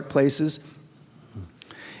those dark places,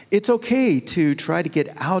 it's okay to try to get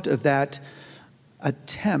out of that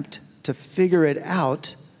attempt to figure it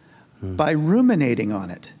out by ruminating on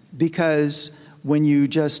it. Because when you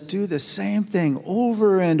just do the same thing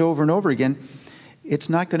over and over and over again, it's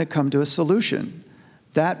not going to come to a solution.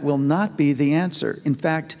 That will not be the answer. In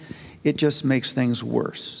fact, it just makes things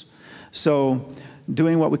worse. So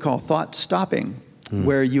doing what we call thought stopping,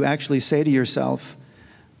 where you actually say to yourself,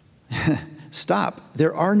 stop.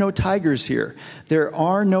 There are no tigers here. There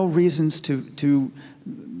are no reasons to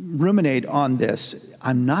ruminate on this.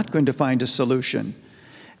 I'm not going to find a solution.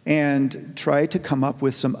 And try to come up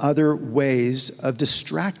with some other ways of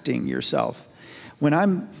distracting yourself. When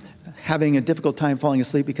I'm having a difficult time falling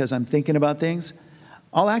asleep because I'm thinking about things,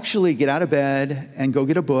 I'll actually get out of bed and go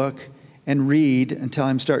get a book and read until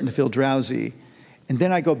I'm starting to feel drowsy. And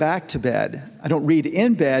then I go back to bed. I don't read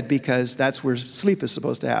in bed because that's where sleep is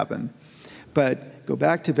supposed to happen. But go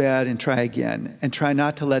back to bed and try again, and try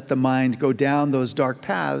not to let the mind go down those dark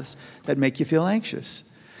paths that make you feel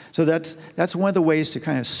anxious. So that's one of the ways to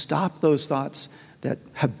kind of stop those thoughts that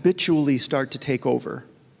habitually start to take over.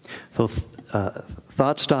 So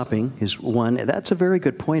thought stopping is one. That's a very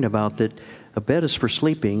good point about that a bed is for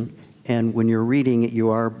sleeping, and when you're reading it, you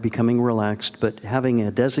are becoming relaxed, but having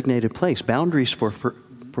a designated place, boundaries for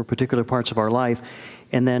particular parts of our life,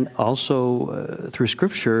 and then also through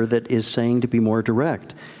Scripture that is saying to be more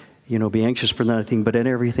direct. You know, be anxious for nothing, but in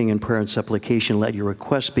everything in prayer and supplication, let your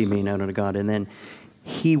requests be made known unto God, and then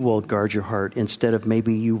He will guard your heart instead of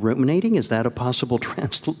maybe you ruminating. Is that a possible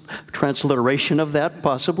transliteration of that,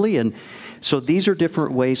 possibly? And so these are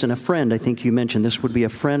different ways. And a friend, I think you mentioned, this would be a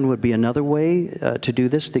friend would be another way to do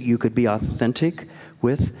this, that you could be authentic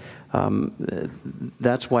with.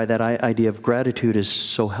 That's why that idea of gratitude is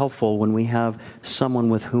so helpful when we have someone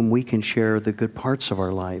with whom we can share the good parts of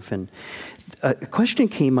our life. And a question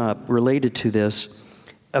came up related to this,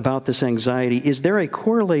 about this anxiety. Is there a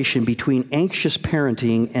correlation between anxious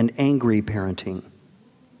parenting and angry parenting?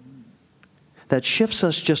 That shifts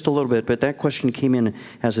us just a little bit, but that question came in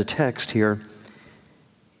as a text here.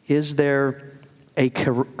 Is there a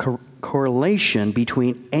correlation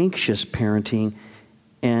between anxious parenting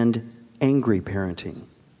and angry parenting?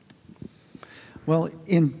 Well,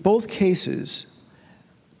 in both cases,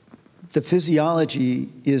 the physiology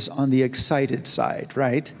is on the excited side,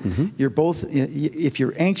 right? Mm-hmm. You're both, if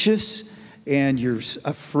you're anxious and you're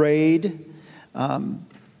afraid,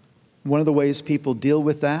 one of the ways people deal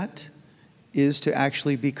with that is to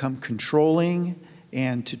actually become controlling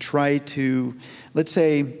and to try to, let's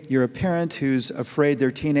say you're a parent who's afraid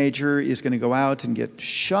their teenager is going to go out and get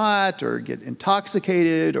shot or get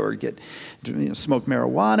intoxicated or get smoke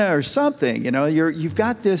marijuana or something. You've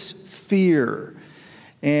got this fear.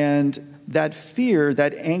 And that fear,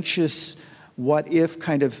 that anxious what if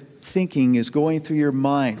kind of thinking is going through your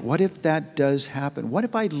mind. What if that does happen? What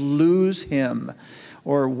if I lose him?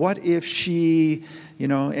 Or what if she,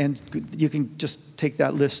 and you can just take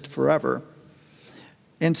that list forever.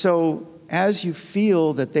 And so as you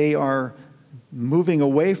feel that they are moving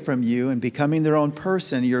away from you and becoming their own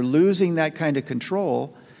person, you're losing that kind of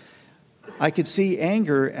control. I could see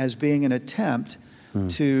anger as being an attempt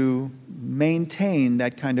to maintain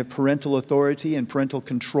that kind of parental authority and parental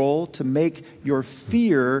control to make your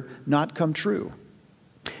fear not come true.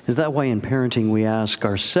 Is that why in parenting we ask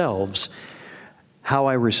ourselves, how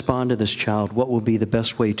I respond to this child, what will be the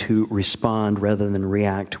best way to respond rather than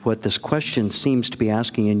react? What this question seems to be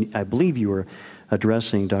asking, and I believe you were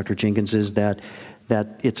addressing, Dr. Jenkins, is that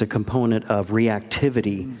it's a component of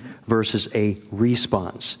reactivity versus a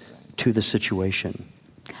response to the situation.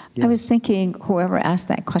 Yes. I was thinking, whoever asked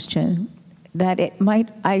that question, that it might,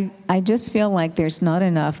 I just feel like there's not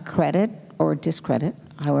enough credit or discredit,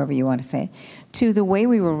 however you want to say, to the way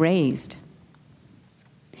we were raised.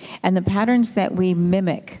 And the patterns that we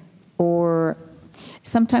mimic, or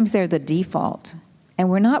sometimes they're the default, and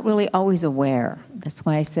we're not really always aware. That's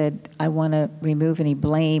why I said I want to remove any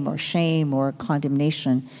blame or shame or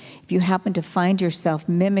condemnation. If you happen to find yourself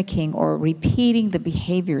mimicking or repeating the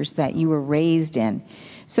behaviors that you were raised in.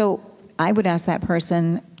 So I would ask that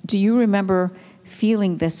person, do you remember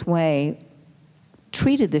feeling this way,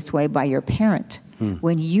 treated this way by your parent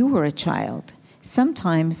when you were a child?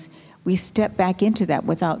 Sometimes we step back into that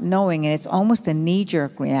without knowing, and it's almost a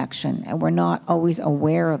knee-jerk reaction, and we're not always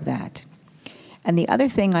aware of that. And the other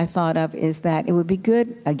thing I thought of is that it would be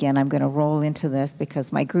good, again, I'm going to roll into this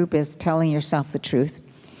because my group is telling yourself the truth.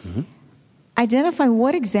 Mm-hmm. Identify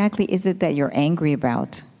what exactly is it that you're angry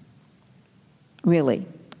about, really,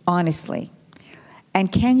 honestly.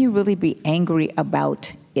 And can you really be angry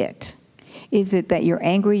about it? Is it that you're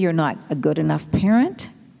angry you're not a good enough parent?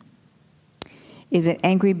 Is it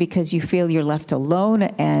angry because you feel you're left alone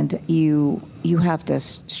and you have to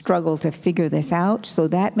struggle to figure this out? So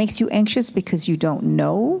that makes you anxious because you don't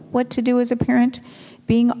know what to do as a parent?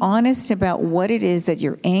 Being honest about what it is that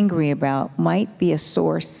you're angry about might be a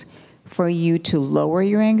source for you to lower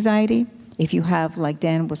your anxiety. If you have, like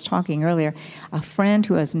Dan was talking earlier, a friend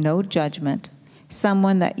who has no judgment,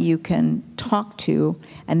 someone that you can talk to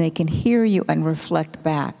and they can hear you and reflect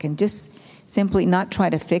back and just simply not try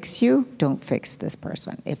to fix you. Don't fix this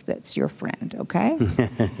person if that's your friend, okay?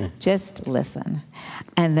 Just listen.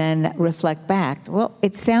 And then reflect back. Well,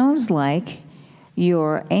 it sounds like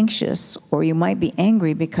you're anxious or you might be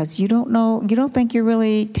angry because you don't think you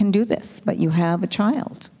really can do this, but you have a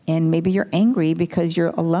child. And maybe you're angry because you're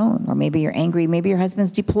alone, or maybe you're angry, maybe your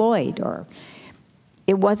husband's deployed, or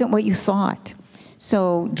it wasn't what you thought.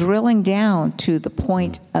 So drilling down to the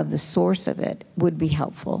point of the source of it would be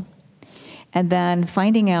helpful. And then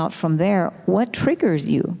finding out from there what triggers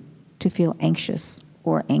you to feel anxious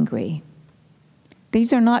or angry.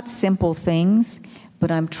 These are not simple things,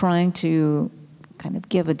 but I'm trying to kind of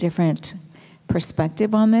give a different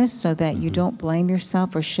perspective on this so that you don't blame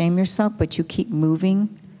yourself or shame yourself, but you keep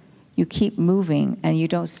moving. You keep moving and you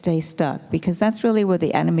don't stay stuck, because that's really where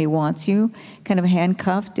the enemy wants you, kind of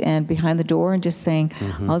handcuffed and behind the door and just saying,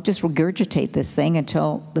 I'll just regurgitate this thing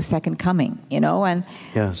until the second coming, and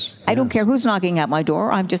I don't care who's knocking at my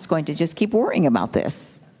door. I'm just going to just keep worrying about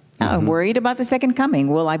this. I'm worried about the second coming.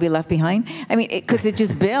 Will I be left behind? I mean, because it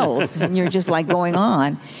just builds and you're just like going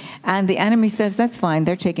on. And the enemy says, that's fine.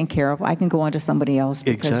 They're taken care of. I can go on to somebody else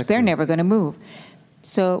because they're never going to move.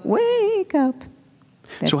 So wake up.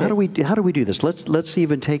 So how do we do this? Let's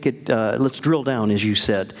even take it. Let's drill down, as you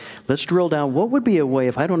said. Let's drill down. What would be a way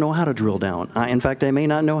if I don't know how to drill down? In fact, I may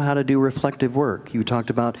not know how to do reflective work. You talked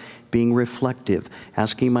about being reflective,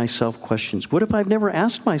 asking myself questions. What if I've never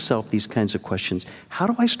asked myself these kinds of questions? How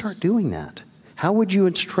do I start doing that? How would you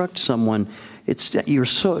instruct someone? You're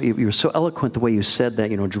so eloquent the way you said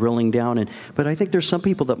that. Drilling down. But I think there's some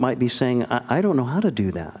people that might be saying, I don't know how to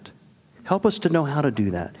do that. Help us to know how to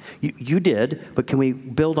do that. You did, but can we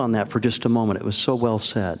build on that for just a moment? It was so well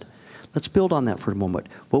said. Let's build on that for a moment.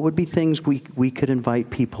 What would be things we could invite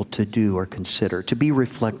people to do or consider, to be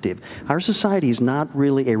reflective? Our society is not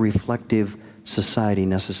really a reflective society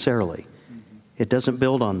necessarily. It doesn't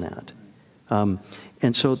build on that.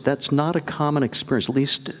 And so that's not a common experience, at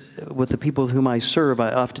least with the people whom I serve.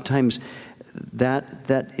 Oftentimes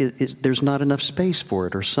there's not enough space for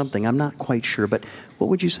it or something. I'm not quite sure, but what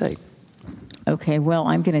would you say? Okay, well,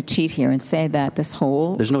 I'm going to cheat here and say that this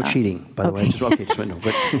whole... There's no cheating, by the way.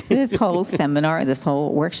 This whole seminar, this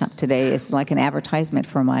whole workshop today is like an advertisement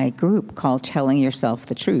for my group called Telling Yourself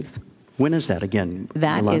the Truth. When is that again?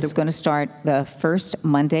 That is going to start the first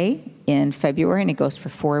Monday in February, and it goes for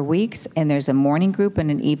 4 weeks. And there's a morning group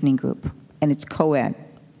and an evening group, and it's co-ed.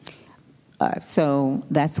 So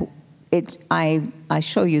that's it. I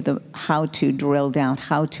show you how to drill down,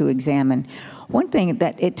 how to examine. One thing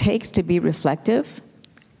that it takes to be reflective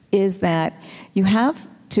is that you have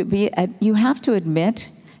to admit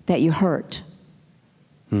that you hurt.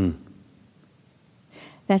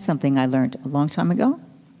 That's something I learned a long time ago.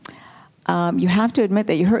 You have to admit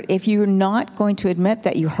that you hurt. If you're not going to admit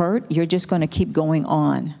that you hurt, you're just going to keep going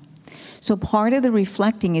on. So part of the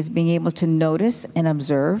reflecting is being able to notice and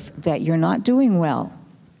observe that you're not doing well.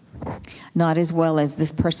 Not as well as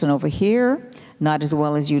this person over here, not as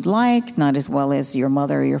well as you'd like, not as well as your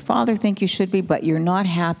mother or your father think you should be, but you're not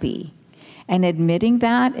happy. And admitting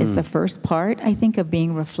that is the first part, I think, of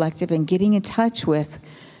being reflective and getting in touch with,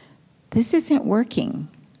 this isn't working.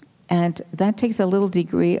 And that takes a little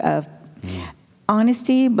degree of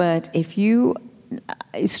honesty, but if you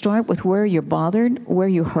start with where you're bothered, where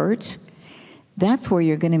you hurt, that's where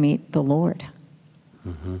you're going to meet the Lord.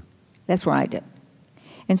 That's where I did.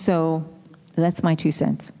 And so that's my 2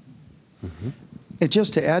 cents. And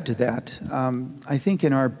just to add to that, I think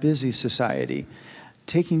in our busy society,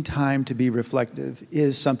 taking time to be reflective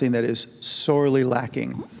is something that is sorely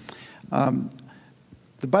lacking.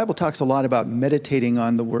 The Bible talks a lot about meditating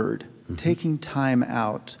on the Word, taking time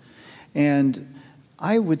out. And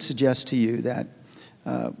I would suggest to you that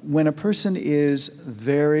when a person is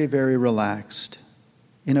very, very relaxed,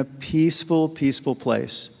 in a peaceful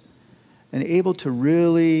place, and able to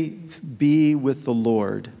really be with the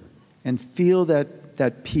Lord and feel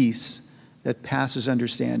that peace that passes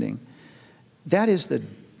understanding, that is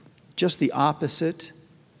just the opposite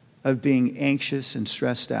of being anxious and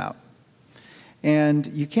stressed out. And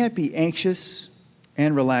you can't be anxious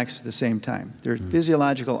and relaxed at the same time. They're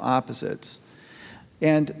physiological opposites.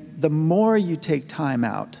 And the more you take time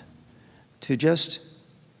out to just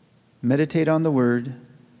meditate on the Word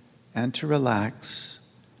and to relax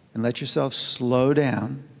and let yourself slow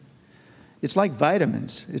down, it's like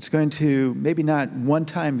vitamins. It's going to, maybe not one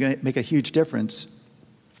time, make a huge difference.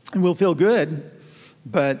 And we'll feel good,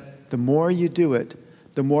 but the more you do it,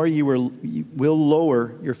 the more you will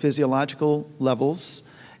lower your physiological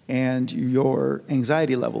levels and your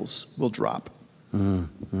anxiety levels will drop.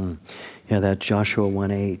 Yeah, that Joshua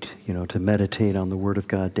 1:8, to meditate on the Word of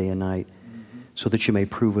God day and night, so that you may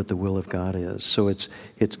prove what the will of God is. So it's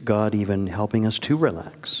God even helping us to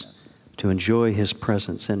relax, to enjoy his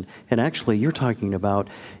presence. And actually, you're talking about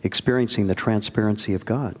experiencing the transparency of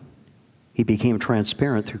God. He became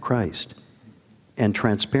transparent through Christ. And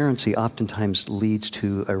transparency oftentimes leads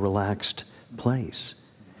to a relaxed place.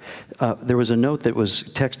 There was a note that was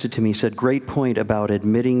texted to me, said, great point about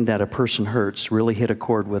admitting that a person hurts, really hit a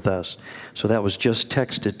chord with us. So that was just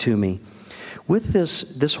texted to me. With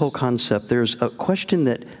this whole concept, there's a question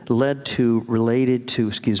that related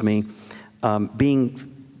to being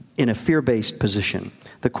in a fear-based position.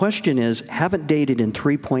 The question is, haven't dated in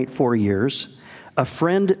 3.4 years. A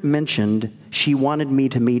friend mentioned she wanted me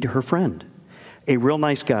to meet her friend. A real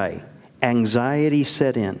nice guy. Anxiety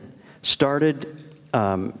set in. Started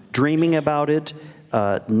dreaming about it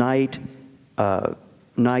night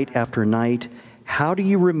after night. How do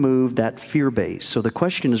you remove that fear base? So the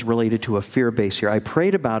question is related to a fear base here. I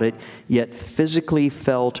prayed about it, yet physically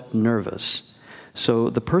felt nervous. So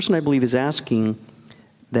the person, I believe, is asking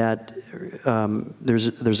that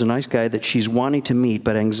there's a nice guy that she's wanting to meet,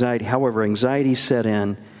 but anxiety set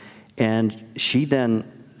in, and she then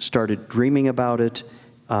started dreaming about it,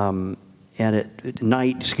 and at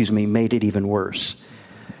night, made it even worse.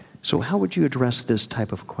 So how would you address this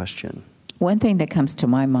type of question? One thing that comes to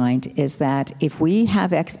my mind is that if we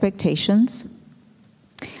have expectations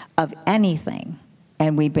of anything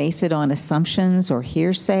and we base it on assumptions or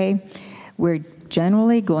hearsay, we're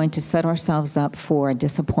generally going to set ourselves up for a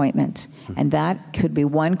disappointment. And that could be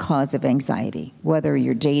one cause of anxiety, whether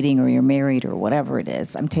you're dating or you're married or whatever it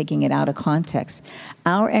is. I'm taking it out of context.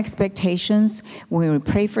 Our expectations, when we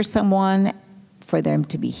pray for someone, for them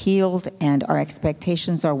to be healed, and our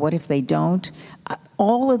expectations are, what if they don't?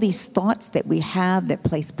 All of these thoughts that we have that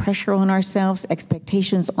place pressure on ourselves,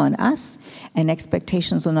 expectations on us and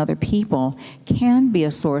expectations on other people, can be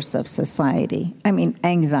a source of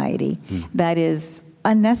anxiety that is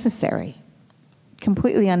unnecessary,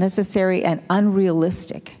 completely unnecessary and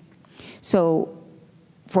unrealistic. So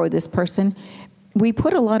for this person, we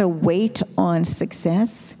put a lot of weight on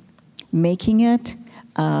success, making it,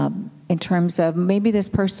 in terms of maybe this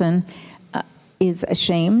person is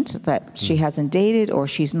ashamed that she hasn't dated or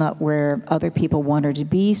she's not where other people want her to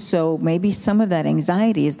be. So maybe some of that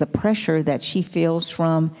anxiety is the pressure that she feels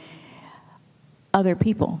from other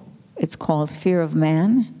people. It's called fear of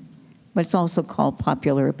man, but it's also called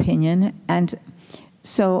popular opinion. And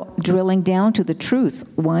so drilling down to the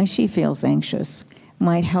truth, why she feels anxious,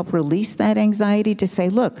 might help release that anxiety to say,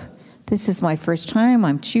 look, this is my first time,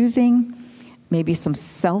 I'm choosing. Maybe some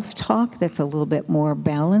self-talk that's a little bit more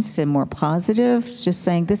balanced and more positive. Just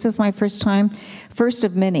saying, this is my first time, first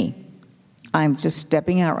of many. I'm just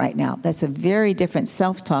stepping out right now. That's a very different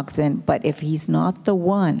self-talk but if he's not the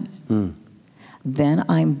one, then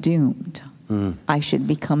I'm doomed. I should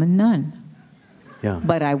become a nun. Yeah.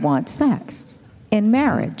 But I want sex in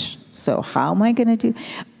marriage. So how am I going to do?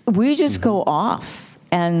 We just go off.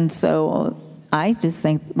 And so I just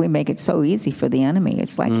think we make it so easy for the enemy.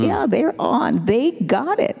 It's like, yeah, they're on. They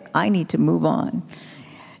got it. I need to move on.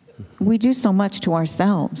 We do so much to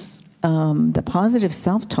ourselves. The positive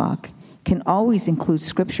self-talk can always include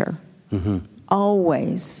Scripture.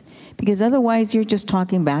 Always. Because otherwise you're just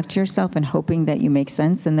talking back to yourself and hoping that you make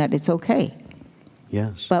sense and that it's okay.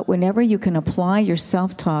 Yes. But whenever you can apply your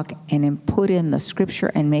self-talk and then put in the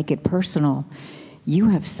Scripture and make it personal, you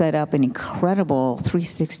have set up an incredible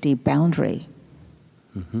 360 boundary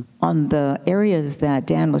on the areas that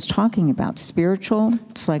Dan was talking about, spiritual,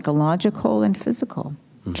 psychological, and physical.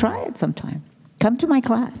 Try it sometime. Come to my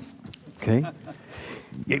class. Okay.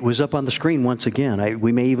 It was up on the screen once again.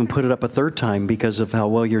 We may even put it up a third time because of how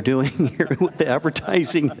well you're doing here with the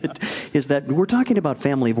advertising. Is that we're talking about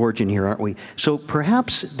family of origin here, aren't we? So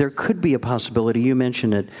perhaps there could be a possibility, you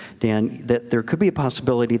mentioned it, Dan, that there could be a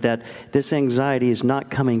possibility that this anxiety is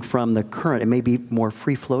not coming from the current. It may be more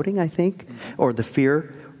free-floating, I think, or the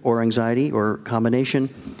fear or anxiety or combination.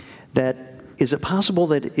 That is it possible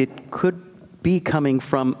that it could be coming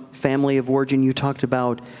from family of origin? You talked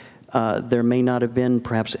about there may not have been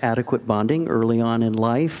perhaps adequate bonding early on in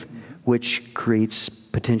life, which creates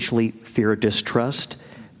potentially fear or distrust.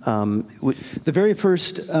 The very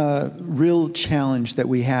first real challenge that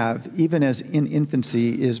we have, even as in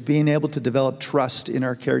infancy, is being able to develop trust in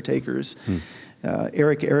our caretakers.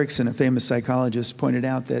 Erik Erikson, a famous psychologist, pointed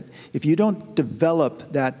out that if you don't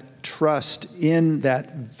develop that trust in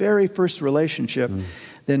that very first relationship,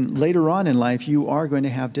 then later on in life you are going to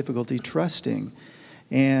have difficulty trusting.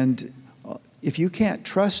 And if you can't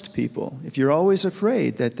trust people, if you're always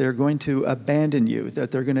afraid that they're going to abandon you,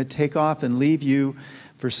 that they're going to take off and leave you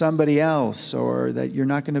for somebody else, or that you're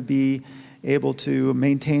not going to be able to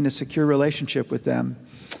maintain a secure relationship with them,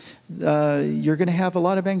 you're going to have a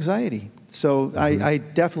lot of anxiety. So I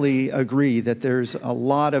definitely agree that there's a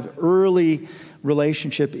lot of early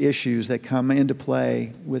relationship issues that come into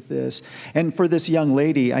play with this. And for this young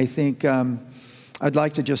lady, I think I'd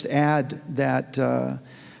like to just add that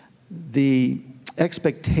the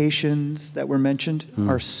expectations that were mentioned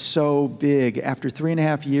are so big. After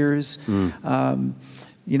 3.5 years,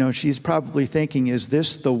 she's probably thinking, is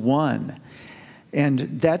this the one? And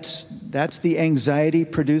that's the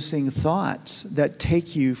anxiety-producing thoughts that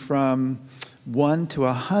take you from 1 to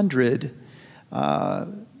 100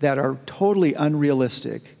 that are totally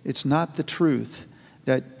unrealistic. It's not the truth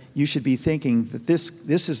that you should be thinking that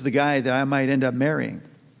this is the guy that I might end up marrying.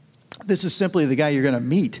 This is simply the guy you're going to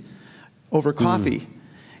meet over coffee.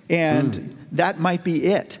 And that might be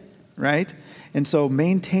it, right? And so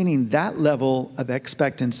maintaining that level of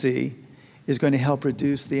expectancy is going to help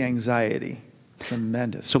reduce the anxiety.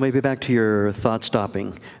 Tremendous. So maybe back to your thought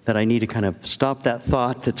stopping, that I need to kind of stop that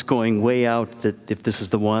thought that's going way out, that if this is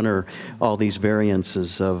the one, or all these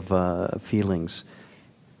variances of feelings.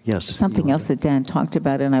 Yes. Something else that Dan talked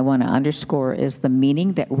about, and I want to underscore, is the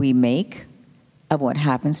meaning that we make of what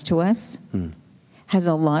happens to us has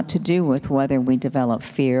a lot to do with whether we develop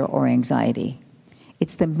fear or anxiety.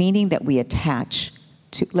 It's the meaning that we attach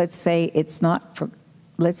to, let's say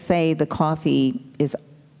the coffee is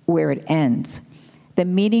where it ends. The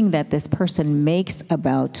meaning that this person makes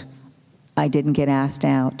about, I didn't get asked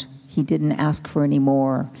out, he didn't ask for any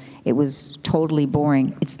more, it was totally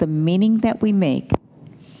boring. It's the meaning that we make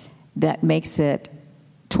that makes it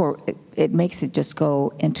just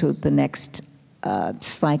go into the next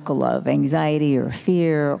cycle of anxiety or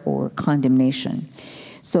fear or condemnation.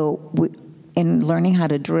 So in learning how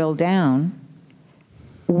to drill down,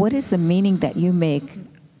 what is the meaning that you make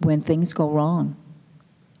when things go wrong?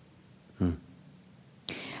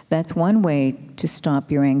 That's one way to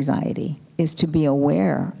stop your anxiety, is to be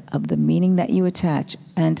aware of the meaning that you attach.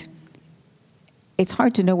 And it's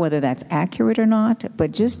hard to know whether that's accurate or not,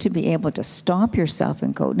 but just to be able to stop yourself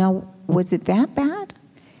and go, now, was it that bad?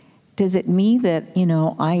 Does it mean that,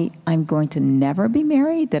 I'm going to never be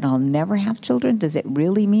married, that I'll never have children? Does it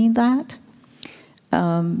really mean that?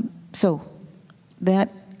 So that,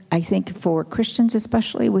 I think for Christians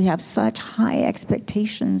especially, we have such high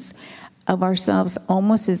expectations of ourselves,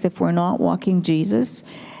 almost as if we're not walking Jesus.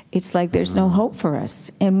 It's like there's no hope for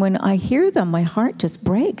us. And when I hear them, my heart just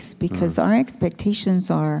breaks, because our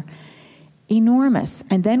expectations are enormous.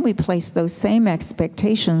 And then we place those same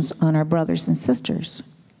expectations on our brothers and sisters.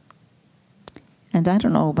 And I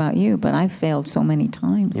don't know about you, but I've failed so many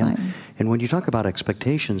times. Yeah. And when you talk about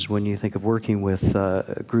expectations, when you think of working with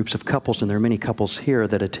groups of couples, and there are many couples here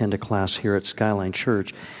that attend a class here at Skyline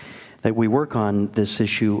Church, that we work on this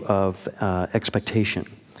issue of expectation,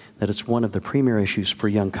 that it's one of the premier issues for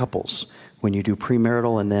young couples. When you do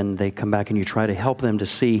premarital and then they come back and you try to help them to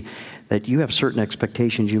see that you have certain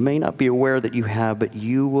expectations you may not be aware that you have, but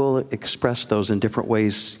you will express those in different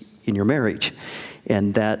ways in your marriage.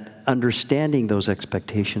 And that understanding those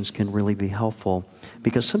expectations can really be helpful,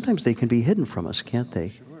 because sometimes they can be hidden from us, can't they?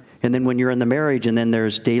 Sure. And then when you're in the marriage and then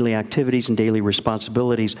there's daily activities and daily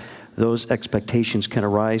responsibilities, those expectations can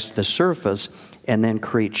arise to the surface and then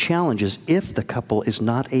create challenges if the couple is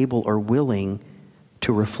not able or willing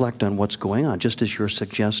to reflect on what's going on, just as you're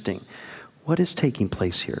suggesting. What is taking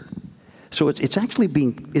place here? So it's actually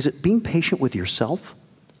is it being patient with yourself?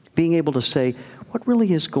 Being able to say, what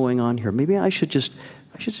really is going on here? Maybe I should just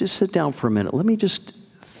sit down for a minute. Let me just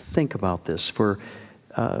think about this for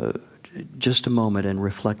just a moment and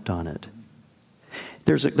reflect on it.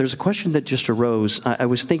 There's a question that just arose. I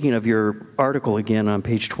was thinking of your article again on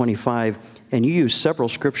page 25, and you used several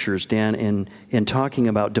scriptures, Dan, in talking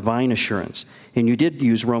about divine assurance. And you did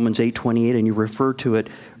use Romans 8:28, and you referred to it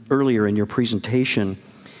earlier in your presentation.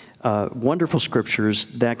 Wonderful scriptures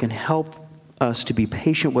that can help us to be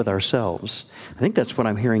patient with ourselves. I think that's what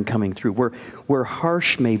I'm hearing coming through. We're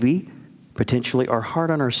harsh, maybe, potentially, or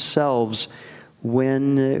hard on ourselves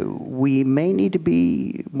when we may need to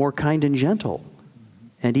be more kind and gentle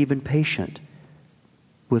and even patient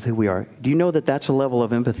with who we are. Do you know that that's a level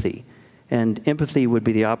of empathy? And empathy would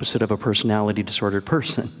be the opposite of a personality disordered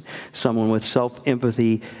person. Someone with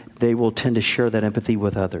self-empathy, they will tend to share that empathy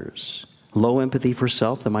with others. Low empathy for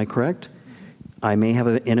self, am I correct? I may have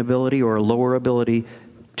an inability or a lower ability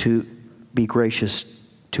to be gracious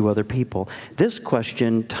to other people. This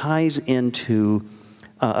question ties into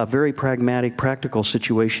a very pragmatic, practical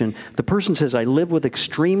situation. The person says, I live with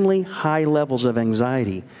extremely high levels of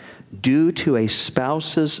anxiety due to a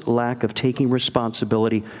spouse's lack of taking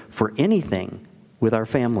responsibility for anything with our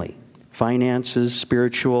family, finances,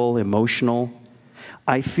 spiritual, emotional.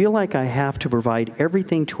 I feel like I have to provide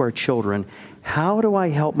everything to our children. How do I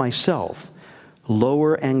help myself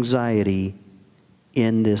lower anxiety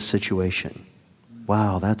in this situation?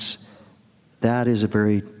 Wow, that is a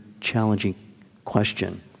very challenging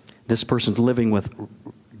question. This person's living with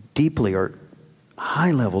deeply or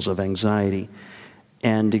high levels of anxiety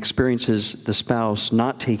and experiences the spouse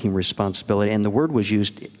not taking responsibility, and the word was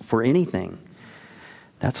used for anything.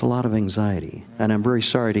 That's a lot of anxiety. And I'm very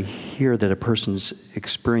sorry to hear that a person's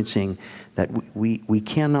experiencing that. We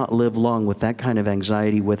cannot live long with that kind of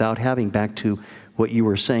anxiety without having, back to what you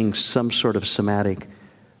were saying, some sort of somatic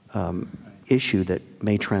issue that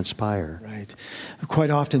may transpire. Right. Quite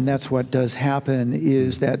often that's what does happen,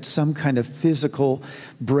 is that some kind of physical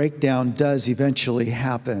breakdown does eventually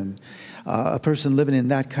happen. A person living in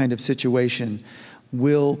that kind of situation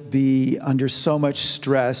will be under so much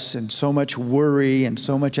stress and so much worry and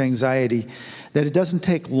so much anxiety that it doesn't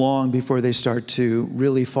take long before they start to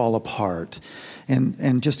really fall apart.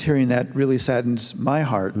 And just hearing that really saddens my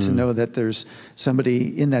heart to know that there's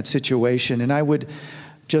somebody in that situation. And I would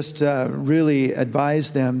just really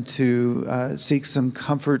advise them to seek some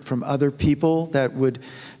comfort from other people that would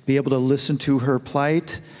be able to listen to her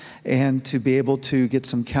plight and to be able to get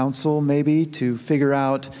some counsel, maybe to figure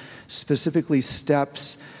out specifically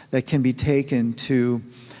steps that can be taken to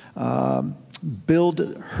build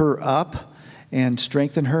her up and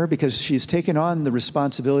strengthen her, because she's taken on the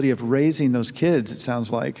responsibility of raising those kids, it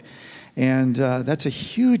sounds like. And that's a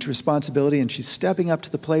huge responsibility, and she's stepping up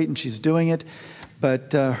to the plate and she's doing it,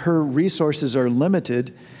 but her resources are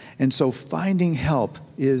limited. And so finding help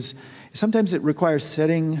sometimes it requires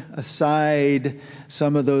setting aside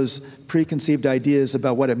some of those preconceived ideas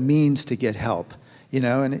about what it means to get help,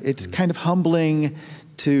 and it's kind of humbling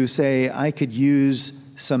to say, I could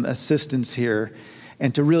use some assistance here,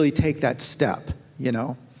 and to really take that step,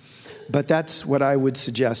 But that's what I would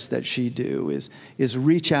suggest that she do, is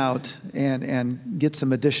reach out and get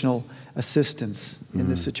some additional assistance in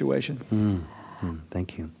this situation.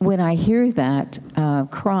 Thank you. When I hear that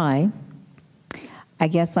cry, I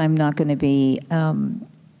guess I'm not going to be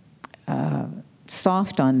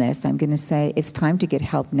soft on this. I'm going to say it's time to get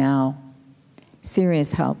help now.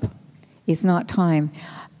 Serious help. It's not time.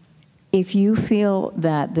 If you feel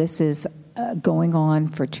that this is going on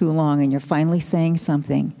for too long and you're finally saying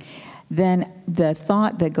something, then the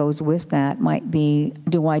thought that goes with that might be,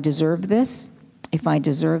 do I deserve this? If I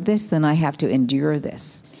deserve this, then I have to endure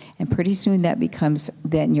this. And pretty soon that becomes,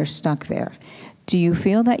 then you're stuck there. Do you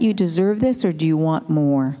feel that you deserve this, or do you want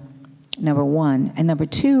more? Number one. And number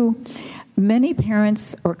two, many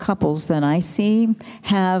parents or couples that I see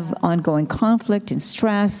have ongoing conflict and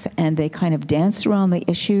stress, and they kind of dance around the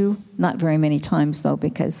issue. Not very many times, though,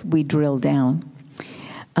 because we drill down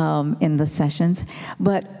in the sessions.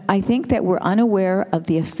 But I think that we're unaware of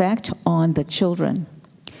the effect on the children.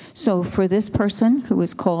 So for this person who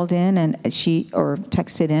was called in and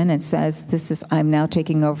texted in and says, I'm now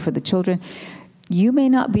taking over for the children, you may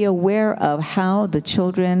not be aware of how the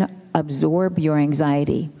children absorb your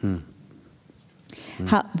anxiety.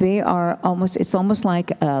 How they are it's almost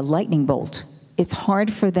like a lightning bolt. It's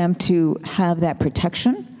hard for them to have that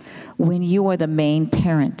protection when you are the main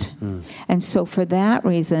parent. And so for that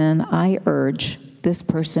reason, I urge this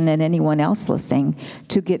person and anyone else listening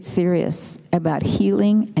to get serious about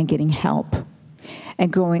healing and getting help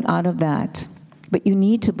and growing out of that. But you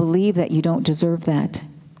need to believe that you don't deserve that.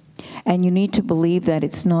 And you need to believe that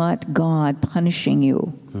it's not God punishing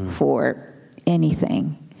you for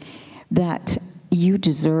anything, that you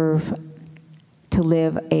deserve to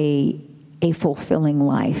live a fulfilling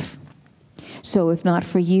life. So if not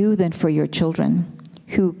for you, then for your children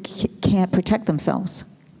who can't protect themselves.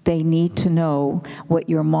 They need to know what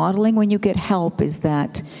you're modeling when you get help is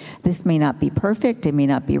that this may not be perfect, it may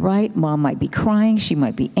not be right. Mom might be crying, she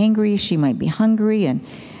might be angry, she might be hungry and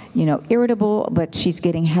irritable, but she's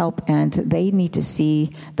getting help, and they need to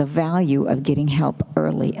see the value of getting help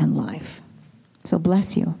early in life. So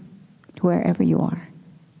bless you, wherever you are.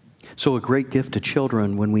 So a great gift to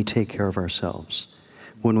children when we take care of ourselves,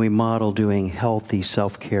 when we model doing healthy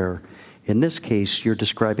self-care. In this case, you're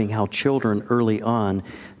describing how children early on,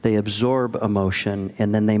 they absorb emotion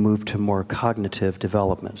and then they move to more cognitive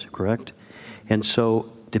development, correct? And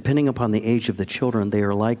so depending upon the age of the children, they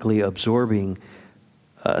are likely absorbing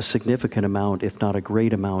a significant amount, if not a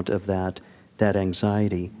great amount of that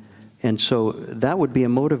anxiety. And so that would be a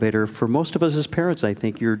motivator for most of us as parents, I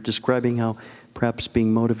think. You're describing how perhaps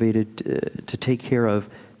being motivated to take care of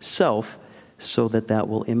self so that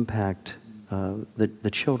will impact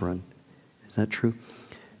the children. Is that true?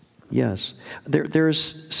 Yes.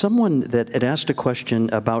 There's someone that had asked a question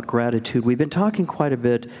about gratitude. We've been talking quite a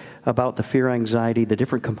bit about the fear, anxiety, the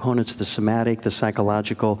different components, the somatic, the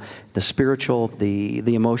psychological, the spiritual,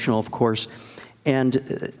 the emotional, of course.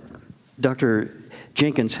 And Dr.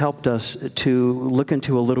 Jenkins helped us to look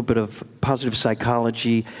into a little bit of positive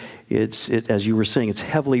psychology. As you were saying, it's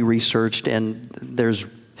heavily researched, and there's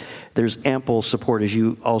ample support, as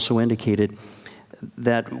you also indicated,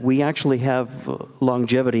 that we actually have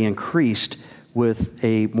longevity increased with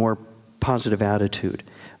a more positive attitude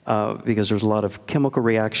because there's a lot of chemical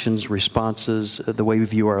reactions, responses, the way we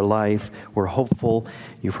view our life. We're hopeful.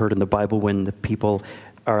 You've heard in the Bible when the people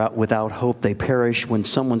are out without hope, they perish. When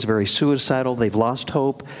someone's very suicidal, they've lost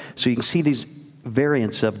hope. So you can see these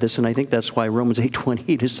variants of this, and I think that's why Romans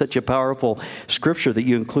 8:28 is such a powerful scripture that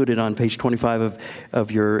you included on page 25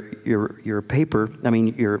 of your paper.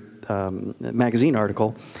 Your magazine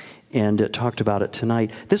article, and talked about it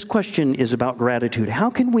tonight. This question is about gratitude. How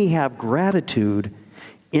can we have gratitude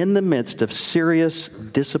in the midst of serious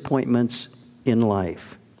disappointments in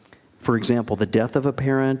life? For example, the death of a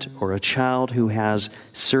parent or a child who has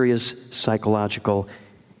serious psychological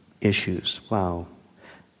issues. Wow,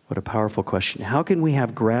 what a powerful question. How can we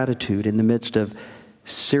have gratitude in the midst of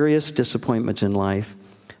serious disappointments in life,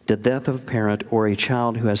 the death of a parent, or a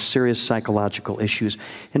child who has serious psychological issues?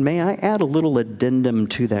 And may I add a little addendum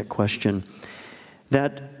to that question,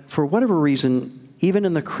 that for whatever reason, even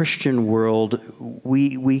in the Christian world,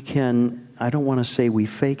 we can, I don't want to say we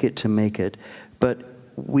fake it to make it, but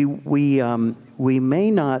we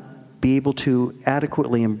may not be able to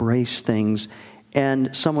adequately embrace things,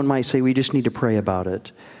 and someone might say, we just need to pray about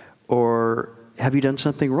it, or have you done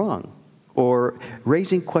something wrong? Or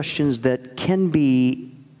raising questions that can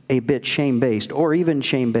be a bit shame-based, or even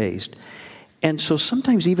shame-based. And so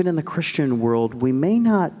sometimes even in the Christian world, we may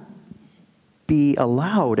not be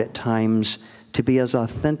allowed at times to be as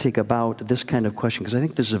authentic about this kind of question, because I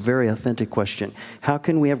think this is a very authentic question. How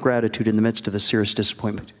can we have gratitude in the midst of the serious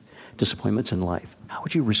disappointments in life? How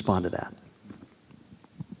would you respond to that?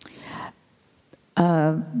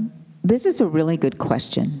 This is a really good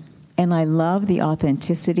question, and I love the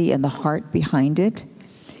authenticity and the heart behind it.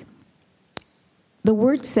 The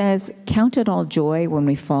word says, count it all joy when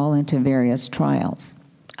we fall into various trials.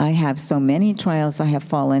 I have so many trials I have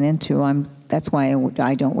fallen into. That's why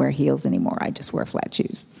I don't wear heels anymore. I just wear flat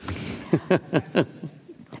shoes.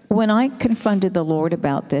 When I confronted the Lord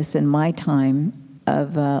about this in my time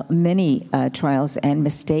of many trials and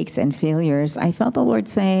mistakes and failures, I felt the Lord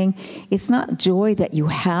saying, it's not joy that you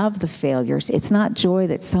have the failures. It's not joy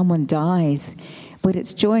that someone dies, but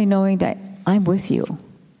it's joy knowing that I'm with you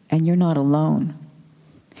and you're not alone,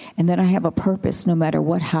 and that I have a purpose no matter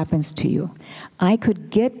what happens to you. I could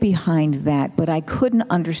get behind that, but I couldn't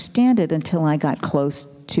understand it until I got close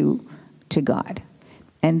to God.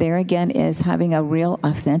 And there again is having a real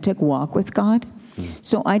authentic walk with God.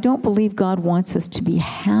 So I don't believe God wants us to be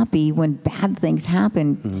happy when bad things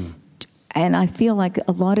happen. And I feel like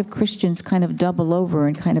a lot of Christians kind of double over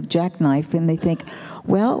and kind of jackknife, and they think,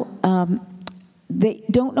 well, they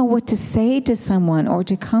don't know what to say to someone or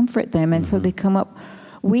to comfort them, and so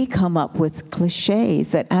we come up with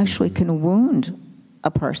cliches that actually can wound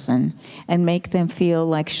a person and make them feel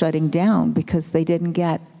like shutting down because they didn't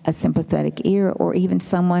get a sympathetic ear or even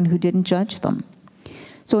someone who didn't judge them.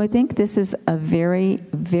 So I think this is a very,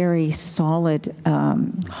 very solid,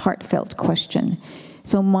 heartfelt question.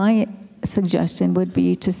 So my suggestion would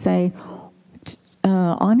be to say,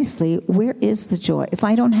 honestly, where is the joy? If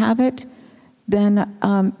I don't have it, then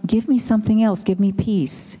give me something else. Give me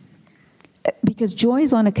peace. Because joy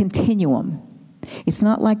is on a continuum. It's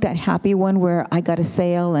not like that happy one where I got a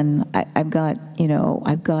sale and I've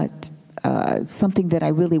got something that I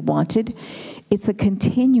really wanted. It's a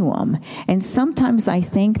continuum. And sometimes I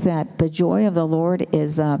think that the joy of the Lord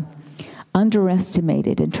is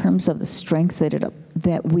underestimated in terms of the strength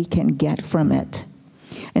that we can get from it.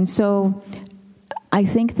 And so I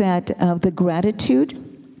think that the gratitude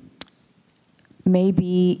may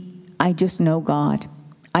be, I just know God.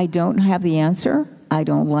 I don't have the answer. I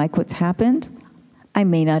don't like what's happened. I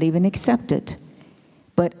may not even accept it.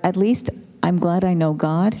 But at least I'm glad I know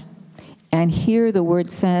God. And here the word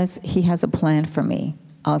says he has a plan for me.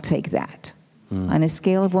 I'll take that. On a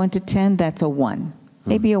scale of 1 to 10, that's a 1.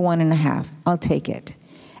 Maybe a 1.5. I'll take it.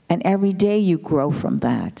 And every day you grow from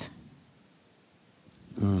that.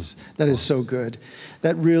 That is so good.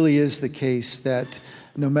 That really is the case, that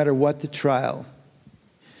no matter what the trial,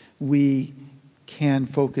 we can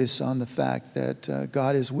focus on the fact that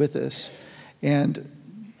God is with us, and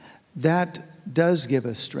that does give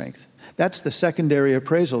us strength. That's the secondary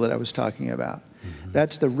appraisal that I was talking about.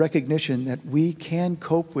 That's the recognition that we can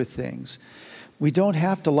cope with things. We don't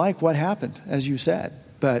have to like what happened, as you said,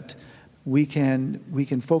 but we can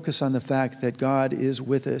focus on the fact that God is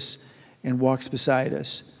with us and walks beside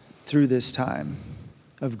us through this time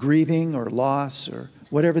of grieving or loss or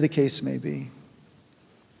whatever the case may be.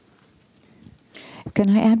 Can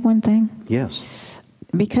I add one thing? Yes.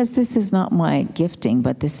 Because this is not my gifting,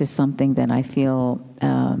 but this is something that I feel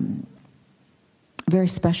very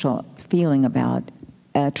special feeling about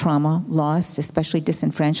trauma loss, especially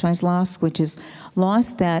disenfranchised loss, which is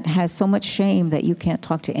loss that has so much shame that you can't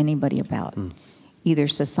talk to anybody about. Either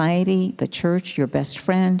society, the church, your best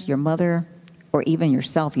friend, your mother, or even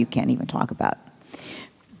yourself you can't even talk about.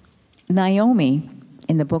 Naomi,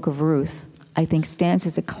 in the book of Ruth, I think stands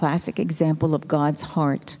as a classic example of God's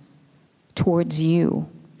heart towards you.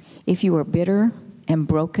 If you are bitter and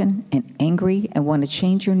broken and angry and want to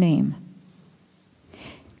change your name,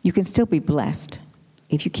 you can still be blessed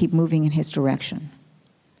if you keep moving in his direction.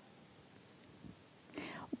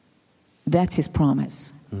 That's his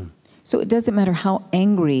promise. So it doesn't matter how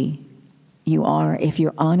angry you are, if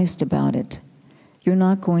you're honest about it, you're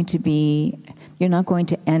not going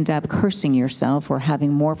to end up cursing yourself or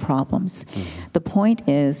having more problems. The point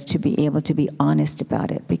is to be able to be honest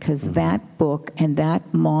about it, because that book and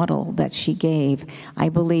that model that she gave, I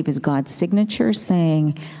believe, is God's signature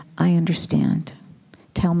saying, I understand.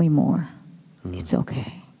 Tell me more. It's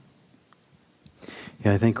okay.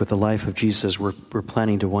 Yeah, I think with the life of Jesus, we're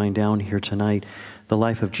planning to wind down here tonight. The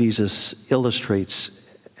life of Jesus illustrates,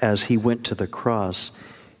 as he went to the cross,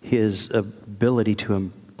 his ability to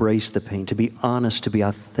embrace the pain, to be honest, to be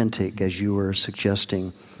authentic, as you were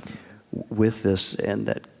suggesting with this, and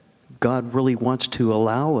that God really wants to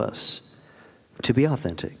allow us to be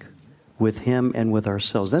authentic with him and with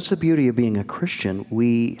ourselves. That's the beauty of being a Christian.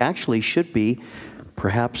 We actually should be,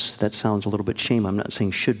 perhaps that sounds a little bit shame, I'm not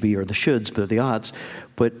saying should be or the shoulds, but the odds,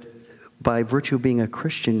 but by virtue of being a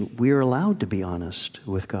Christian, we are allowed to be honest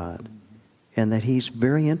with God, and that he's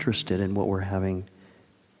very interested in what we're having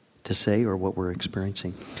to say or what we're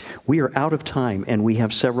experiencing. We are out of time, and we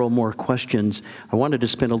have several more questions. I wanted to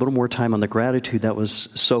spend a little more time on the gratitude. That was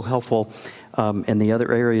so helpful. And the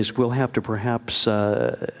other areas, we'll have to perhaps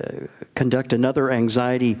conduct another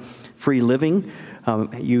anxiety-free living.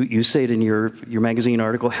 You say it in your magazine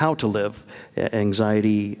article, How to Live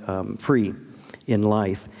Anxiety-Free in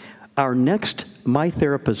Life. Our next My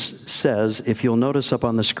Therapist Says, if you'll notice up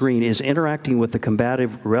on the screen, is interacting with the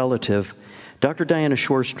combative relative. Dr. Diana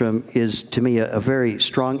Shorstrom is, to me, a very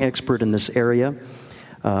strong expert in this area,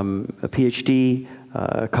 a PhD,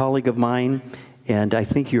 a colleague of mine, and I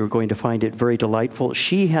think you're going to find it very delightful.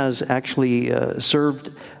 She has actually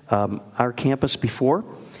served our campus before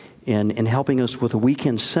in helping us with a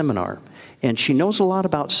weekend seminar, and she knows a lot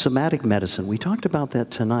about somatic medicine. We talked about that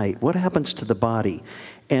tonight. What happens to the body?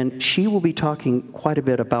 And she will be talking quite a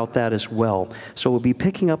bit about that as well. So we'll be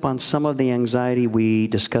picking up on some of the anxiety we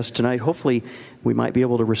discussed tonight. Hopefully, we might be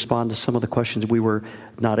able to respond to some of the questions we were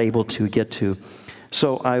not able to get to.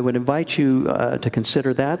 So I would invite you to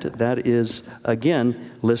consider that. That is,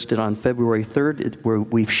 again, listed on February 3rd, where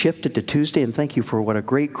we've shifted to Tuesday. And thank you for what a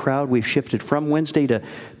great crowd. We've shifted from Wednesday to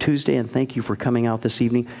Tuesday, and thank you for coming out this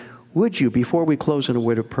evening. Would you, before we close in a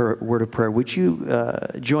word of prayer, would you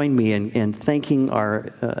join me in thanking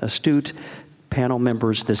our astute panel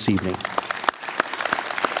members this evening?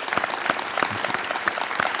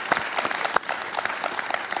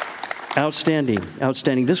 Outstanding,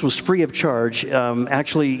 outstanding. This was free of charge.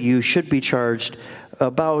 Actually, you should be charged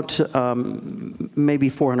about maybe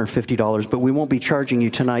 $450, but we won't be charging you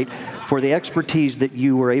tonight for the expertise that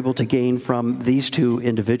you were able to gain from these two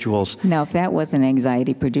individuals. Now, if that wasn't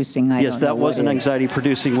anxiety-producing, Yes, that wasn't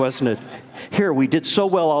anxiety-producing, wasn't it? Here, we did so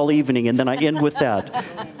well all evening, and then I end with that.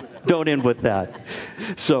 Don't end with that.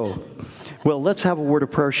 So, well, let's have a word of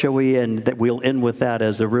prayer, shall we? And that we'll end with that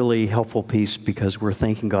as a really helpful piece, because we're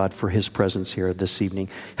thanking God for his presence here this evening.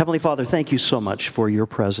 Heavenly Father, thank you so much for your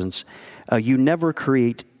presence. You never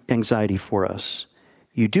create anxiety for us.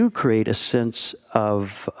 You do create a sense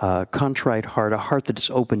of contrite heart, a heart that is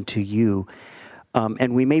open to you.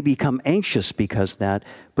 And we may become anxious because of that,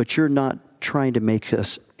 but you're not trying to make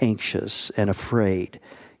us anxious and afraid.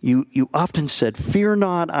 You often said, fear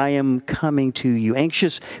not, I am coming to you.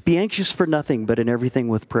 Be anxious for nothing, but in everything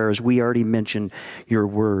with prayer, as we already mentioned your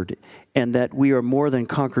word, and that we are more than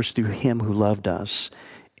conquerors through him who loved us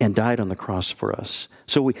and died on the cross for us.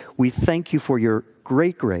 So we thank you for your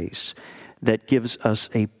great grace that gives us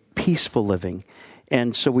a peaceful living.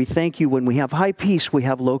 And so we thank you when we have high peace, we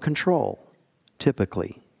have low control,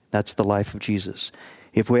 typically. That's the life of Jesus.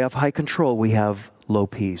 If we have high control, we have low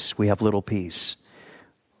peace. We have little peace.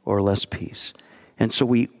 or less peace. And so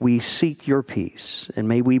we seek your peace, and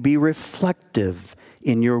may we be reflective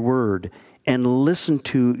in your word and listen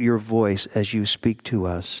to your voice as you speak to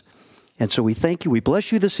us. And so we thank you. We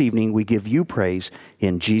bless you this evening. We give you praise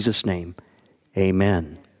in Jesus' name.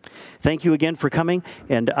 Amen. Thank you again for coming.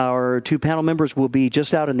 And our two panel members will be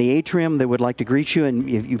just out in the atrium. They would like to greet you,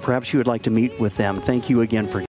 and perhaps you would like to meet with them. Thank you again for